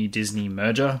Sony-Disney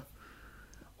merger.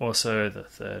 Also the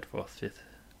third, fourth, fifth,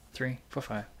 3, 4,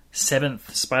 5,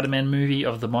 7th Spider-Man movie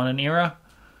of the modern era.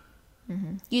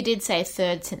 You did say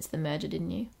third since the merger,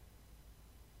 didn't you?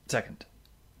 Second.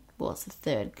 Well, it's the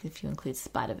third if you include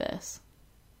Spider-Verse.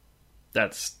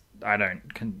 I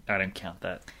don't count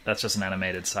that. That's just an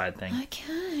animated side thing.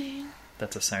 Okay.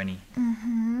 That's a Sony.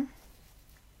 Mm-hmm.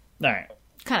 Alright.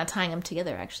 Kind of tying them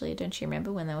together, actually. Don't you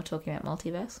remember when they were talking about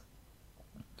multiverse?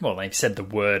 Well, they said the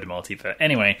word multiverse.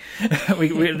 Anyway,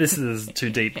 this is too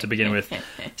deep to begin with.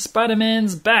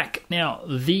 Spider-Man's back. Now,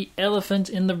 the elephant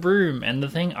in the room, and the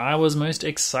thing I was most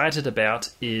excited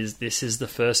about is this is the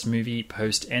first movie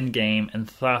post-Endgame, and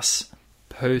thus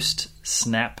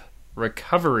post-Snap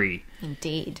recovery.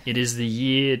 Indeed. It is the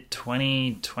year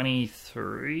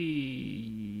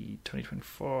 2023,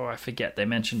 2024, I forget, they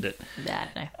mentioned it. I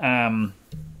don't know.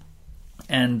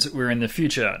 And we're in the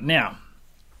future. Now,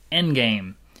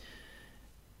 Endgame.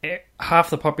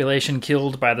 Half the population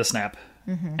killed by the snap.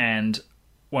 Mm-hmm. And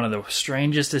one of the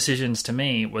strangest decisions to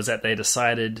me was that they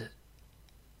decided...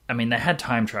 I mean, they had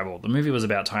time travel. The movie was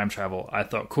about time travel. I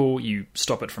thought, cool, you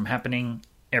stop it from happening.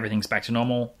 Everything's back to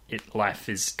normal. Life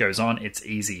goes on. It's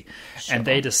easy. Sure. And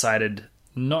they decided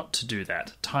not to do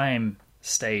that. Time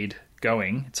stayed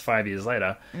going. It's 5 years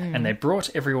later. And they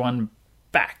brought everyone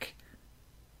back.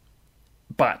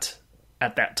 But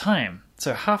at that time,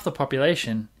 so half the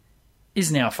population is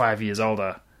now 5 years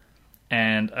older,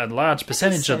 and a large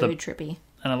percentage of the trippy.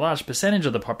 And a large percentage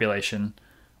of the population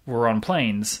were on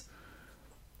planes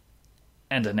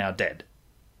and are now dead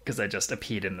because they just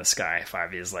appeared in the sky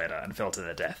 5 years later and fell to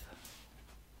their death.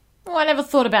 Oh, I never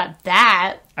thought about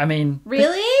that. I mean,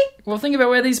 really? Well, think about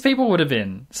where these people would have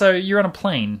been. So you're on a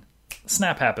plane,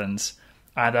 snap happens.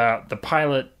 Either the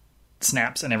pilot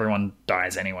snaps and everyone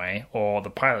dies anyway, or the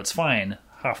pilot's fine,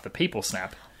 half the people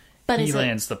snap. But he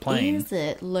lands the plane. Is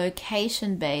it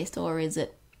location-based or is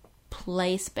it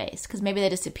place-based? Because maybe they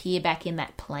just appear back in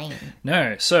that plane.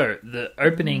 No, so the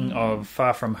opening of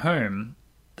Far From Home,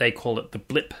 they call it the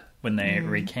blip when they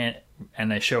recant, and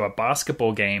they show a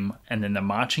basketball game and then the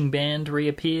marching band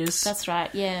reappears. That's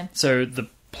right, yeah. So the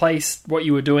place, what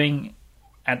you were doing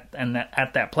at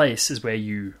that place is where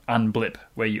you unblip,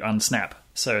 where you unsnap.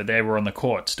 So they were on the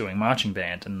courts doing marching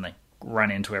band and they run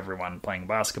into everyone playing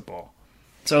basketball.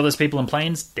 So all those people in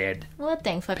planes, dead. Well, that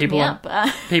thing fucked me up.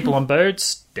 People on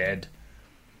boats, dead.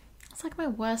 It's like my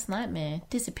worst nightmare.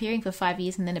 Disappearing for 5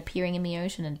 years and then appearing in the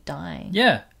ocean and dying.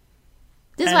 Yeah.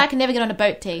 This is why I can never get on a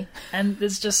boat, T. And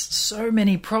there's just so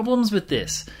many problems with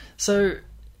this. So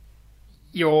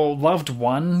your loved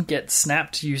one gets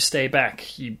snapped, you stay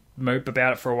back. You mope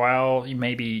about it for a while.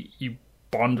 You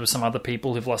bond with some other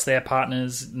people who've lost their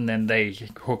partners, and then they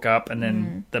hook up, and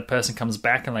then the person comes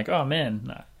back and like, oh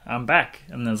man, I'm back.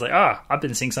 And then it's like, I've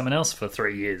been seeing someone else for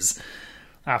 3 years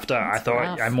after I thought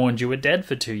rough. I mourned you were dead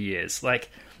for 2 years. Like,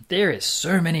 there is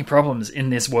so many problems in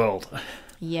this world.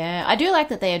 Yeah, I do like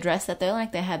that they addressed that though.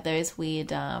 Like they had those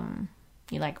weird,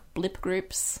 blip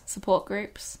groups, support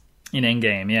groups. In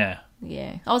Endgame, yeah.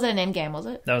 Yeah. Oh, was that an Endgame, was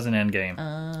it? That was an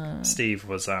Endgame. Steve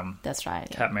was... That's right.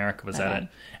 Cap America was at it.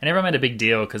 And everyone made a big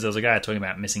deal because there was a guy talking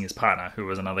about missing his partner who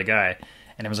was another guy.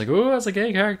 And it was like, oh, that's a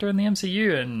gay character in the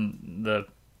MCU. And the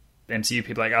MCU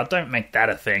people were like, oh, don't make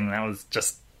that a thing. That was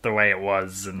just the way it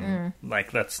was. And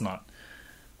let's not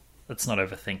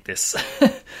overthink this.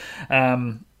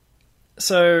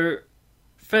 So,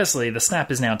 firstly, the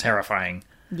snap is now terrifying.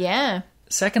 Yeah.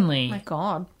 Secondly... My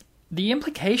God. The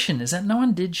implication is that no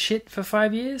one did shit for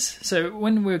 5 years. So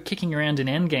when we were kicking around in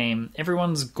Endgame,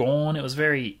 everyone's gone. It was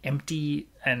very empty.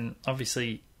 And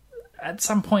obviously, at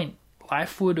some point,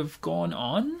 life would have gone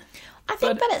on. I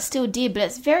think that it still did, but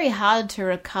it's very hard to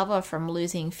recover from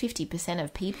losing 50%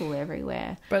 of people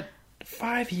everywhere. But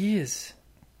 5 years.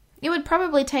 It would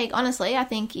probably take, honestly, I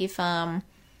think if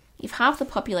half the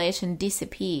population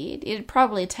disappeared, it'd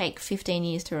probably take 15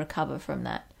 years to recover from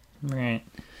that. Right.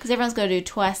 Because everyone's got to do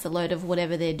twice the load of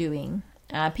whatever they're doing.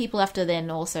 People have to then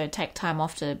also take time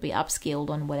off to be upskilled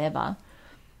on whatever.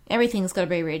 Everything's got to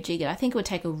be rejiggered. I think it would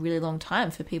take a really long time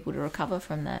for people to recover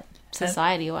from that,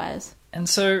 society-wise. And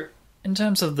so, in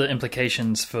terms of the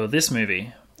implications for this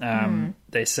movie,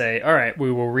 they say, all right,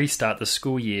 we will restart the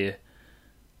school year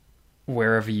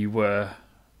wherever you were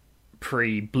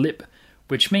pre-blip,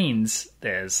 which means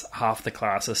there's half the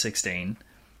class are 16,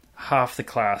 half the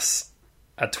class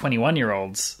are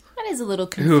 21-year-olds That is a little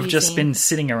confusing. who have just been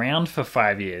sitting around for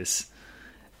 5 years.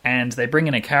 And they bring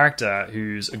in a character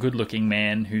who's a good-looking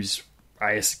man who's,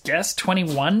 I guess,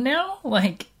 21 now?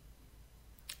 Like,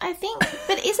 I think...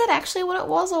 But is that actually what it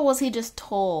was, or was he just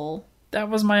tall? that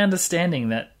was my understanding,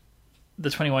 that the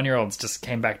 21-year-olds just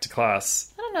came back to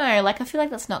class. I don't know. Like, I feel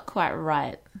like that's not quite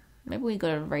right. Maybe we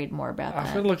got to read more about I've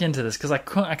that. got to look into this because I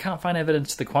can't find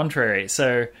evidence to the contrary.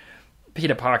 So,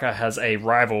 Peter Parker has a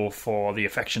rival for the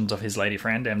affections of his lady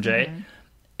friend, MJ.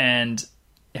 And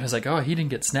it was like, oh, he didn't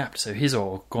get snapped, so he's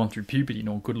all gone through puberty and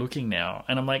all good looking now.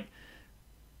 And I'm like,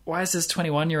 why is this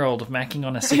 21-year-old macking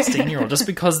on a 16-year-old? Just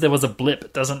because there was a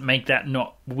blip doesn't make that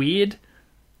not weird.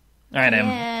 All right, Em,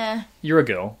 Yeah. you're a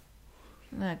girl.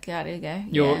 Oh, God, here we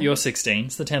go. You're 16.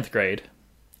 It's the 10th grade.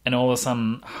 And all of a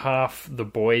sudden, half the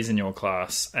boys in your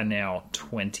class are now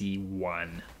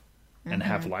 21 and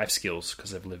have life skills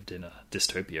because they've lived in a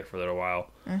dystopia for a little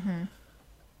while. Mm-hmm.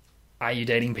 Are you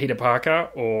dating Peter Parker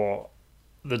or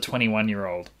the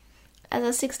 21-year-old? As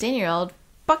a 16-year-old,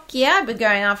 fuck yeah, I'd be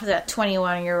going after that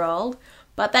 21-year-old.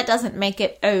 But that doesn't make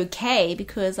it okay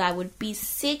because I would be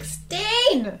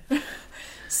 16.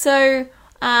 So,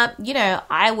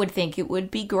 I would think it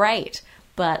would be great.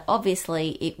 But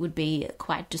obviously, it would be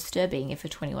quite disturbing if a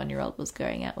 21-year-old was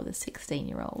going out with a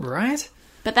 16-year-old. Right?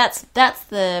 But that's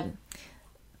the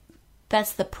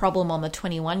problem on the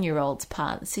 21-year-old's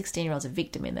part. The 16-year-old's a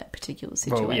victim in that particular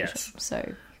situation. Well, yes.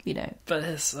 So, But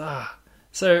it's...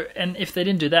 So, and if they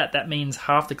didn't do that, that means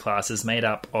half the class is made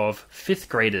up of 5th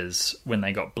graders when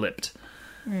they got blipped.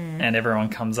 And everyone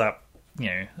comes up,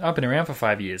 I've been around for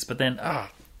 5 years. But then,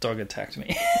 dog attacked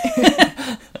me.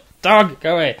 Dog,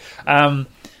 go away.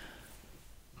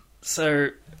 So,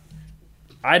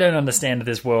 I don't understand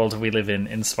this world we live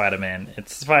in Spider-Man.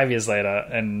 It's 5 years later,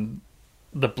 and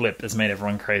the blip has made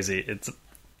everyone crazy. It's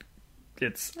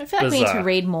I feel like we need bizarre. to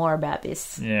read more about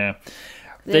this. Yeah.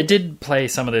 They did play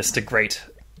some of this to great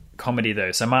comedy,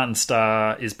 though. So Martin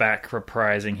Starr is back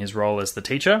reprising his role as the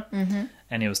teacher. Mm-hmm.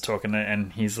 And he was talking,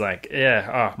 and he's like,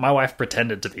 my wife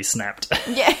pretended to be snapped.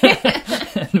 Yeah.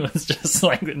 And was just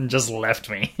like, and just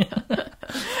left me.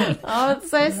 Oh,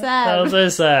 it's so sad. That was so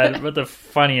sad, but the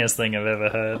funniest thing I've ever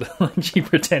heard. Like, she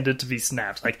pretended to be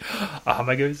snapped. Like, I'm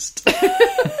a ghost.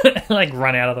 Like,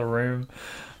 run out of the room.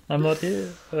 I'm not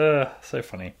here. So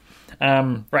funny.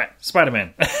 Right,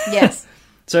 Spider-Man. Yes.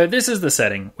 So this is the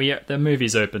setting. The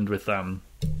movie's opened with a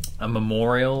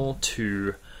memorial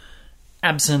to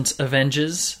absent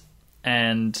Avengers,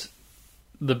 and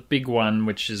the big one,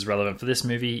 which is relevant for this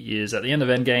movie, is at the end of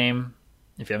Endgame.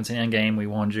 If you haven't seen Endgame, we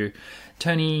warned you.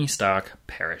 Tony Stark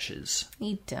perishes.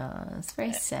 He does.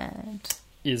 Very sad.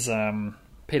 Is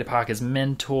Peter Parker's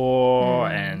mentor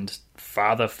and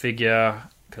father figure,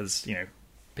 because,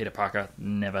 Peter Parker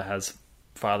never has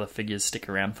father figures stick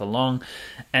around for long.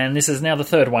 And this is now the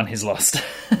third one he's lost.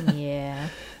 Yeah.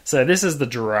 So this is the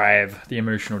drive, the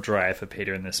emotional drive for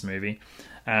Peter in this movie,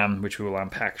 which we will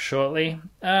unpack shortly.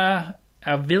 Our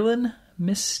villain,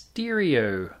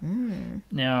 Mysterio.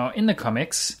 Now, in the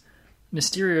comics,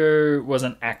 Mysterio was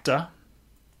an actor,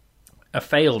 a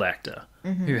failed actor,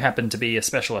 who happened to be a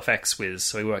special effects whiz,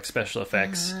 so he worked special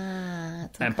effects,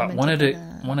 but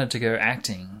wanted to go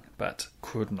acting, but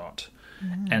could not.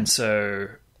 And so,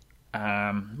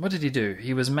 what did he do?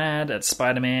 He was mad at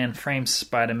Spider-Man, framed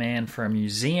Spider-Man for a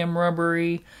museum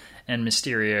robbery, and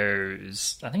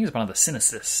Mysterio's, I think he's one of the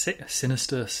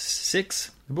Sinister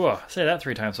Six. Whoa, say that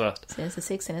 3 times fast. Sinister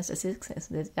Six, Sinister Six,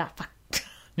 fuck.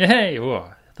 Yay,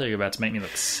 whoa, I thought you were about to make me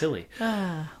look silly.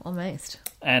 Almost.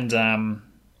 And,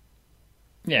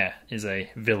 is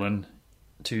a villain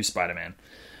to Spider-Man.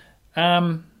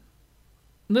 A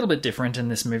little bit different in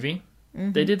this movie.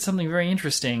 They did something very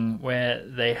interesting where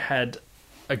they had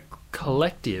a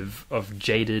collective of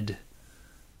jaded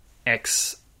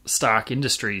ex-Stark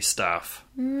Industries staff.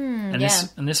 And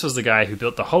this was the guy who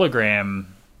built the hologram,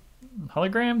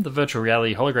 the virtual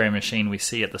reality hologram machine we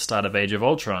see at the start of Age of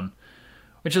Ultron.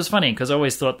 Which was funny, because I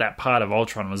always thought that part of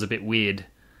Ultron was a bit weird.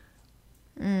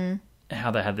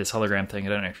 how they had this hologram thing. I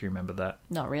don't know if you remember that.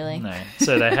 Not really. No.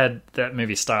 So they had that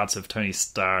movie starts of Tony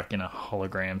Stark in a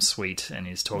hologram suite, and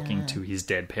he's talking to his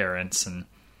dead parents, and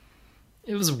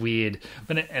it was weird,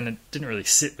 but it didn't really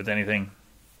sit with anything.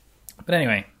 But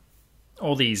anyway,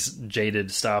 all these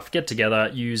jaded staff get together,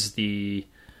 use the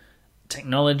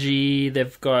technology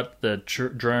they've got, the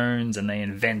drones, and they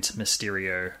invent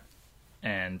Mysterio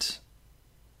and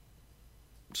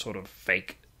sort of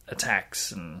fake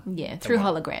attacks and through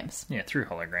holograms. Yeah, through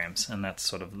holograms, and that's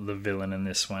sort of the villain in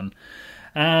this one.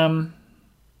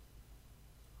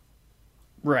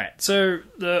 Right, so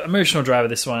the emotional drive of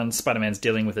this one, Spider-Man's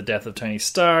dealing with the death of Tony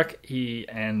Stark,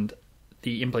 and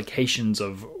the implications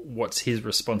of what's his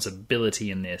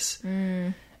responsibility in this.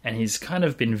 And he's kind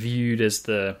of been viewed as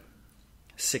the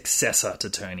successor to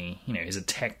Tony. You know, he's a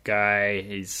tech guy,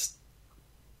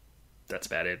 that's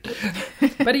about it.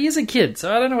 But he is a kid,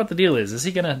 so I don't know what the deal is. Is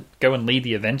he going to go and lead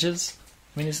the Avengers?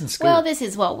 I mean, he's in school. Well, this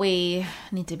is what we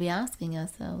need to be asking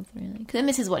ourselves, really. Because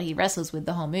this is what he wrestles with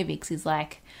the whole movie, because he's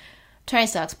like, Tony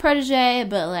Stark's protege,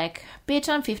 but like, bitch,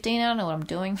 I'm 15, I don't know what I'm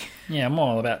doing. Yeah, I'm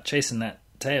all about chasing that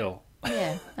tail.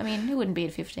 Yeah, I mean, who wouldn't be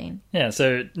at 15? Yeah,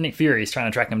 so Nick Fury's trying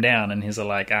to track him down, and he's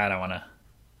like, I don't want to.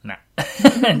 Nah.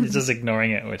 And he's just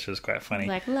ignoring it, which was quite funny.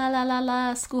 Like, la la la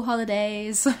la, school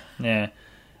holidays. Yeah.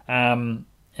 And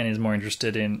he's more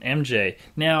interested in MJ.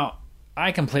 Now,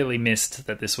 I completely missed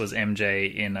that this was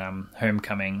MJ in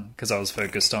Homecoming, because I was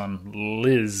focused on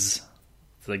Liz,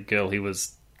 the girl he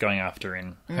was going after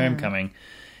in Homecoming.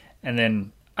 And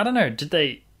then, I don't know, did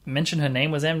they mention her name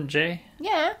was MJ?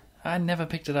 Yeah. I never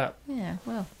picked it up. Yeah,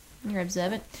 well, you're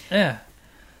observant. Yeah.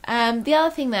 The other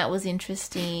thing that was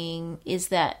interesting is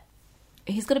that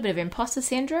he's got a bit of imposter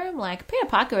syndrome. Like, Peter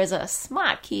Parker is a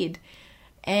smart kid,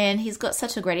 and he's got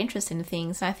such a great interest in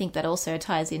things. And I think that also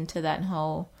ties into that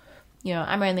whole, you know,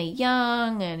 I'm only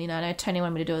young, and, you know, I know Tony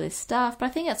wanted me to do all this stuff, but I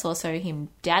think that's also him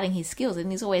doubting his skills.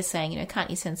 And he's always saying, you know, can't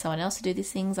you send someone else to do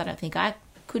these things? I don't think I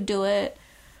could do it.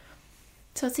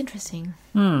 So it's interesting.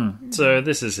 So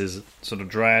this is his sort of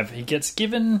drive. He gets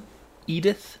given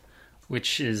Edith,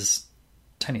 which is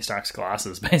Tony Stark's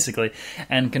glasses, basically,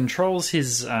 and controls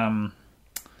his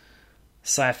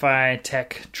sci-fi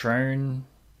tech drone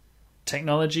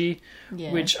technology,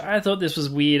 which I thought this was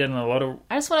weird and a lot of...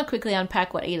 I just want to quickly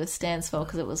unpack what Edith stands for,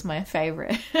 because it was my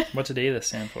favourite. What did Edith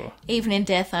stand for? Even in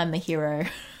death, I'm the hero.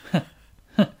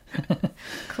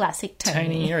 Classic Tony.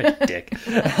 Tony, you're a dick.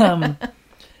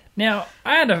 Now,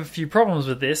 I had a few problems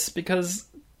with this, because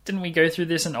didn't we go through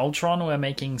this in Ultron, where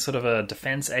making sort of a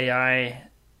defense AI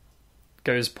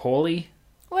goes poorly?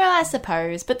 Well, I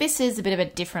suppose, but this is a bit of a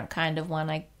different kind of one,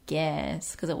 I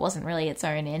guess, because it wasn't really its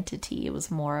own entity. It was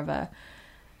more of a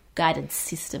guided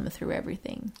system through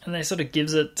everything. And they sort of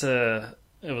gives it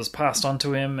it was passed on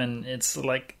to him, and it's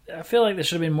like, I feel like there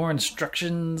should have been more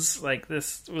instructions. Like,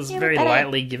 this was very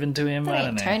lightly given to him. I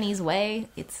don't know. Tony's way.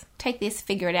 It's take this,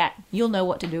 figure it out. You'll know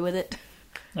what to do with it.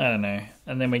 I don't know.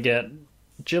 And then we get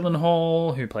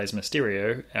Gyllenhaal, who plays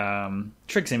Mysterio,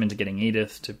 tricks him into getting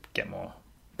Edith to get more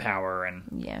power,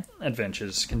 and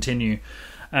adventures continue.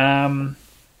 One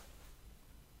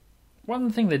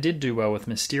thing they did do well with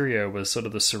Mysterio was sort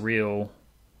of the surreal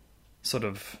sort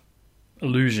of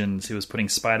illusions he was putting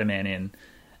Spider-Man in,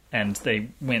 and they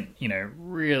went, you know,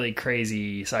 really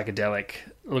crazy psychedelic,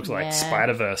 looked like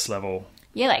Spider-Verse level.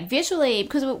 Yeah, like visually,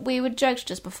 because we would joke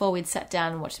just before we'd sat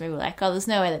down and watched the movie, like, oh, there's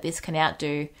no way that this can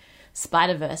outdo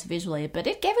Spider-Verse visually, but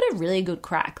it gave it a really good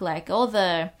crack. Like, all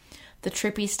the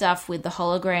trippy stuff with the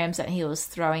holograms that he was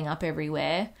throwing up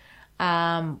everywhere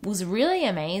was really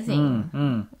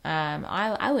amazing.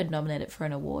 I would nominate it for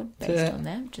an award based on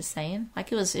that, just saying.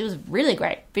 Like, it was really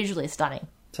great, visually stunning.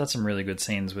 So had some really good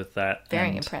scenes with that.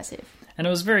 Very impressive. And it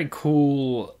was very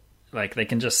cool. Like, they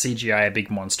can just CGI a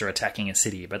big monster attacking a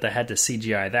city, but they had to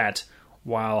CGI that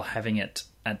while having it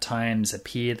at times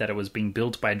appear that it was being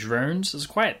built by drones. It was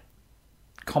quite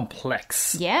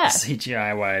complex,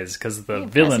 CGI-wise, because the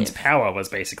villain's power was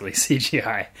basically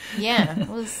CGI. Yeah, it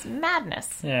was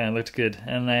madness. Yeah, it looked good.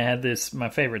 And they had this, my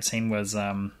favourite scene was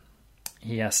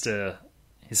he has to,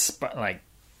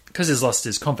 because he's lost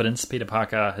his confidence, Peter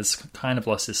Parker has kind of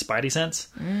lost his spidey sense,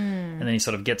 and then he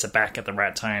sort of gets it back at the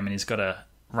right time, and he's got to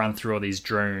run through all these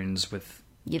drones with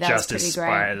just his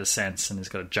spider sense, and he's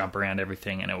got to jump around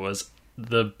everything, and it was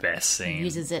the best scene. He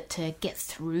uses it to get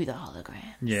through the holograms.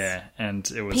 Yeah, and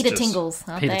it was Peter Tingles,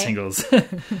 aren't Peter they? Tingles.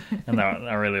 And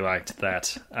I really liked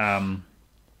that.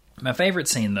 My favourite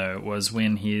scene, though, was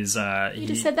when he's... you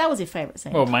just said that was your favourite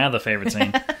scene. Well, my other favourite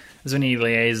scene is when he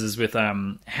liaises with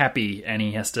Happy, and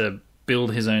he has to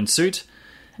build his own suit.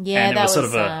 Yeah, and that was sort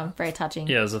of very touching.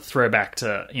 Yeah, it was a throwback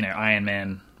to, Iron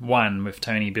Man 1 with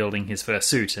Tony building his first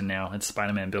suit, and now it's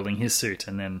Spider-Man building his suit,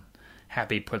 and then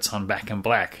Happy puts on Back in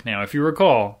Black. Now, if you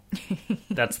recall,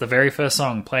 that's the very first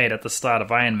song played at the start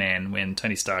of Iron Man when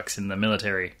Tony Stark's in the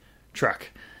military truck,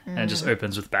 and it just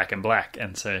opens with Back in Black,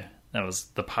 and so that was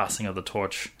the passing of the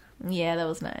torch Yeah, that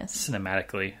was nice.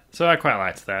 cinematically. So I quite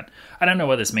liked that. I don't know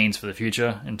what this means for the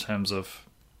future in terms of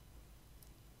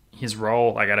his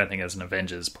role. Like, I don't think there's an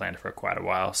Avengers planned for quite a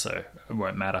while, so it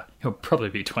won't matter. He'll probably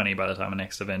be 20 by the time the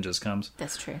next Avengers comes.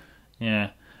 That's true. Yeah.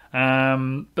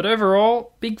 But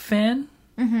overall, big fan.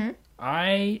 Mm-hmm.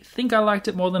 I think I liked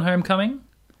it more than Homecoming,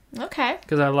 Okay.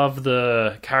 because I love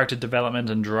the character development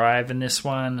and drive in this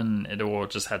one, and it all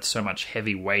just had so much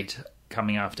heavy weight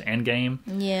coming after Endgame.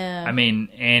 Yeah. I mean,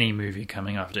 any movie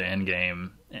coming after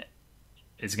Endgame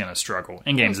is going to struggle.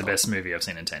 Endgame's the best movie I've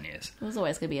seen in 10 years. It was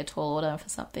always going to be a tall order for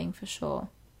something, for sure.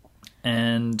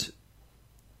 And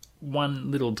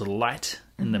one little delight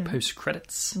in the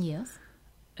post-credits, Yes.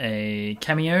 a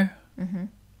cameo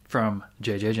from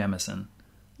J.J. Jameson,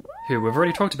 who we've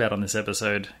already talked about on this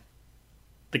episode.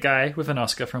 The guy with an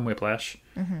Oscar from Whiplash,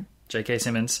 J.K.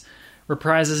 Simmons,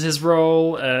 reprises his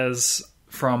role as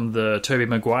from the Tobey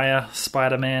Maguire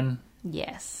Spider-Man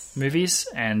Yes. movies,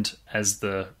 and as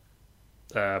the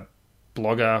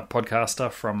blogger,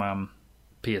 podcaster from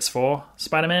PS4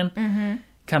 Spider-Man,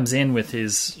 comes in with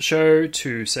his show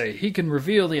to say he can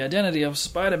reveal the identity of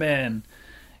Spider-Man,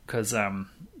 because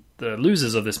the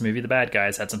losers of this movie, the bad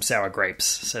guys, had some sour grapes,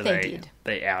 so They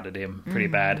they outed him pretty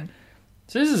bad.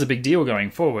 So this is a big deal going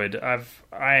forward.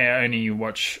 I only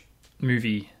watch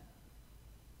movie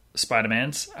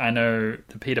Spider-Mans. I know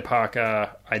the Peter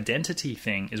Parker identity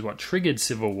thing is what triggered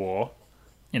Civil War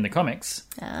in the comics.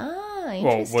 Ah, Well,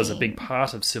 interesting. was a big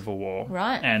part of Civil War.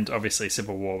 Right. And obviously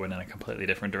Civil War went in a completely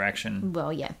different direction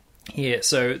Well, yeah. here.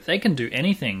 So they can do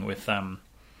anything with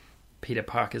Peter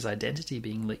Parker's identity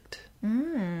being leaked.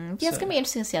 Yeah, it's going to be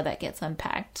interesting to see how that gets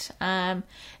unpacked. Now,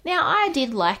 I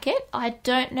did like it. I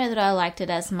don't know that I liked it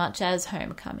as much as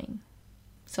Homecoming.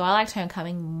 So I liked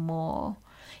Homecoming more.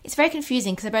 It's very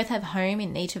confusing because they both have home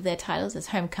in each of their titles. There's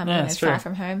Homecoming Yeah, and that's Far true.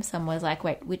 From Home. Some was like,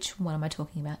 wait, which one am I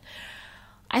talking about?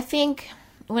 I think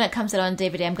when it comes out on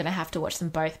DVD, I'm going to have to watch them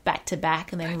both back to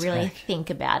back and then really think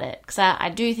about it. Because I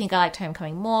do think I liked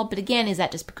Homecoming more. But again, is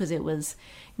that just because it was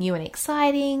new and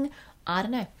exciting? I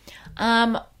don't know.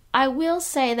 I will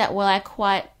say that while I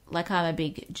quite, like, I'm a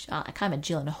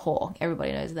Gyllenhaal.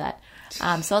 Everybody knows that. So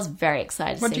I was very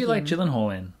excited to What see do you him. like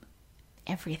Gyllenhaal in?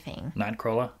 Everything.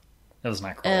 Nightcrawler? That was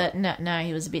Nightcrawler. No,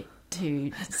 he was a bit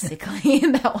too sickly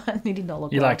in that one. He did not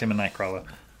look You well. liked him in Nightcrawler.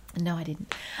 No, I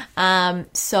didn't.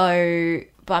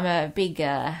 But I'm a big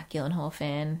Gyllenhaal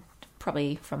fan,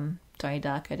 probably from Donnie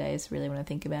Darko days, really, when I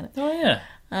think about it. Oh, yeah.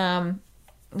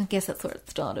 I guess that's where it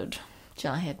started.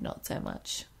 Jarhead, not so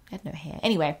much. Had no hair.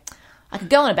 Anyway, I could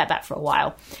go on about that for a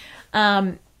while.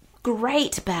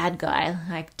 Great bad guy.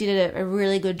 Like, did a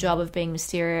really good job of being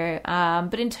Mysterio.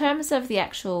 But in terms of the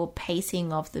actual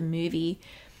pacing of the movie,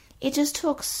 it just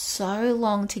took so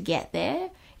long to get there.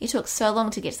 It took so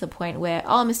long to get to the point where,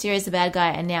 oh, Mysterio's the bad guy,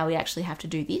 and now we actually have to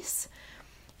do this.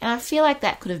 And I feel like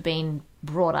that could have been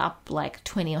brought up like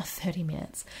 20 or 30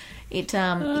 minutes. It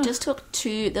just took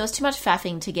there was too much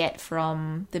faffing to get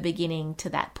from the beginning to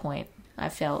that point. I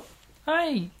felt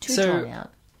too drawn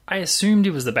out. I assumed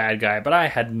he was the bad guy, but I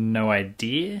had no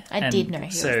idea. I did know he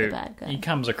was the bad guy. He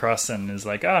comes across and is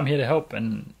like, "Oh, I'm here to help,"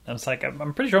 and I was like,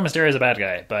 "I'm pretty sure Mysterio's a bad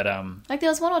guy," but Like, there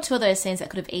was one or two of those scenes that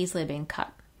could have easily been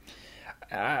cut.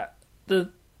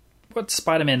 what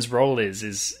Spider-Man's role is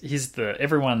he's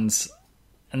everyone's,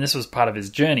 and this was part of his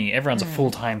journey. Everyone's a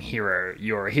full-time hero.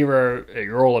 You're a hero.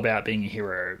 You're all about being a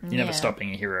hero. You never Yeah. stop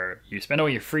being a hero. You spend all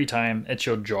your free time. It's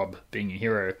your job being a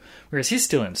hero. Whereas he's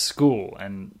still in school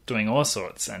and doing all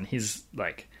sorts, and he's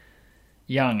like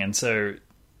young, and so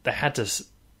they had to.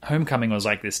 Homecoming was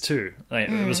like this too. Like,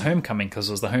 it was Homecoming because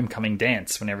it was the homecoming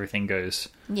dance when everything goes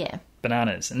Yeah.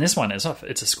 bananas. And this one is off.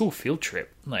 It's a school field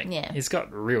trip. Like, Yeah. he's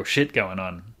got real shit going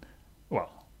on.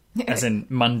 Well, as in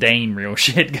mundane real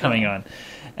shit going on.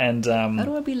 And I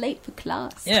don't want to be late for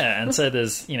class. yeah, and so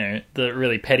there's, the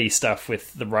really petty stuff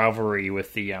with the rivalry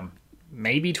with the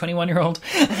maybe 21-year-old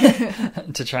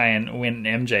to try and win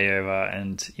MJ over,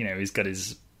 and he's got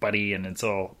his buddy, and it's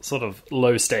all sort of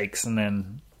low stakes. And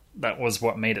then that was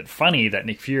what made it funny, that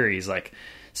Nick Fury's like,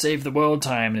 save the world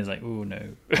time, and he's like, ooh, no.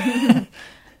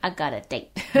 I got a date.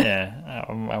 Yeah,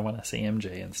 I want to see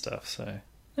MJ and stuff, so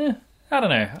I don't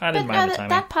know. I didn't mind the timing.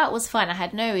 That part was fun. I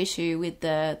had no issue with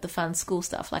the fun school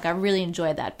stuff. Like, I really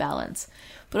enjoyed that balance.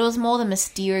 But it was more the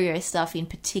Mysterio stuff in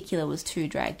particular was too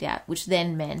dragged out, which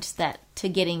then meant that to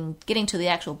getting to the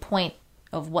actual point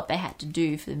of what they had to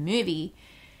do for the movie,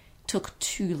 took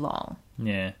too long.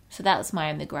 Yeah. So that was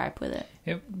my only gripe with it.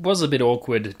 It was a bit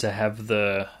awkward to have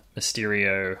the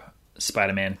Mysterio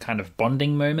Spider-Man kind of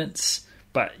bonding moments,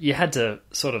 but you had to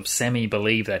sort of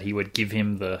semi-believe that he would give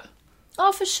him the...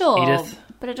 Oh, for sure. Edith.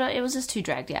 But it was just too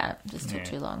dragged out. It just took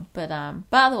too long. But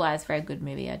otherwise, very good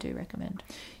movie. I do recommend.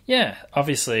 Yeah,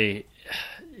 obviously,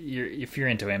 if you're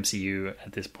into MCU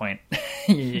at this point,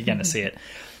 you're going to see it.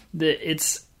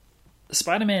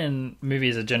 Spider-Man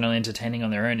movies are generally entertaining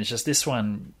on their own. It's just this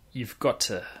one, you've got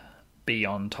to be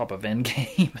on top of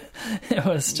Endgame. It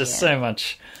was just so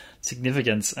much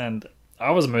significance, and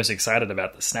I was most excited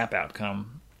about the snap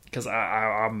outcome because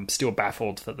I'm still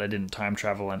baffled that they didn't time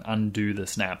travel and undo the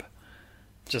snap.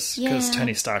 Just because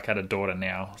Tony Stark had a daughter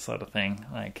now, sort of thing.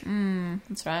 Like,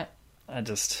 that's right. I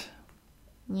just...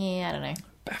 Yeah, I don't know.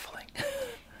 Baffling.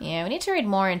 Yeah, we need to read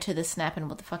more into the snap and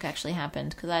what the fuck actually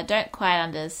happened, because I don't quite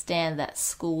understand that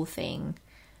school thing.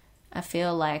 I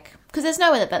feel like... Because there's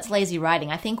no way that that's lazy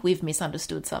writing. I think we've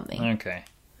misunderstood something. Okay.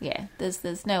 Yeah,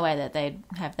 there's no way that they'd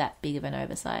have that big of an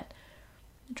oversight.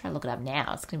 I'll try to look it up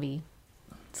now. It's gonna be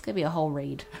a whole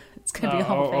read. It's gonna be a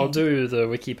whole thing. I'll do the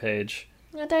wiki page.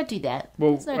 No, don't do that.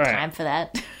 Well, there's no time for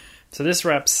that. So this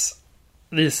wraps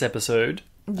this episode.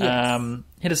 Yes.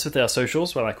 Hit us with our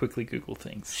socials while I quickly Google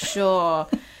things. Sure.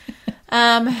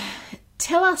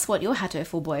 Tell us what your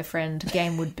Hatoful Boyfriend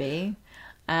game would be.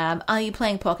 Are you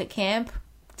playing Pocket Camp?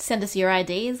 Send us your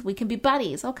IDs. We can be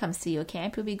buddies. I'll come see your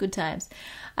camp. It'll be good times.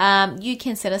 You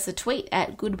can send us a tweet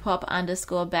at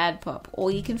goodpop_badpop, or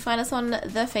you can find us on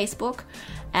the Facebook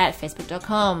at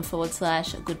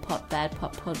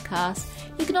facebook.com/goodpopbadpop podcast.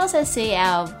 You can also see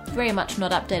our very much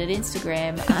not updated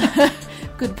Instagram,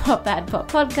 Good Pop Bad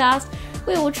Pop podcast.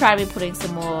 We will try to be putting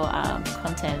some more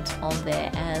content on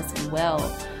there as well.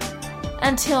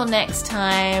 Until next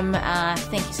time,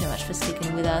 thank you so much for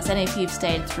sticking with us. And if you've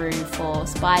stayed through for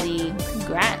Spidey,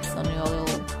 congrats on your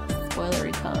little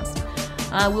spoilery cast.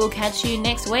 We'll catch you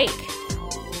next week.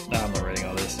 No, I'm not reading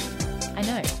all this. I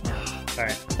know. All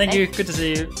right. Thank you. Good to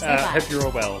see you. bye. Hope you're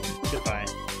all well. Goodbye.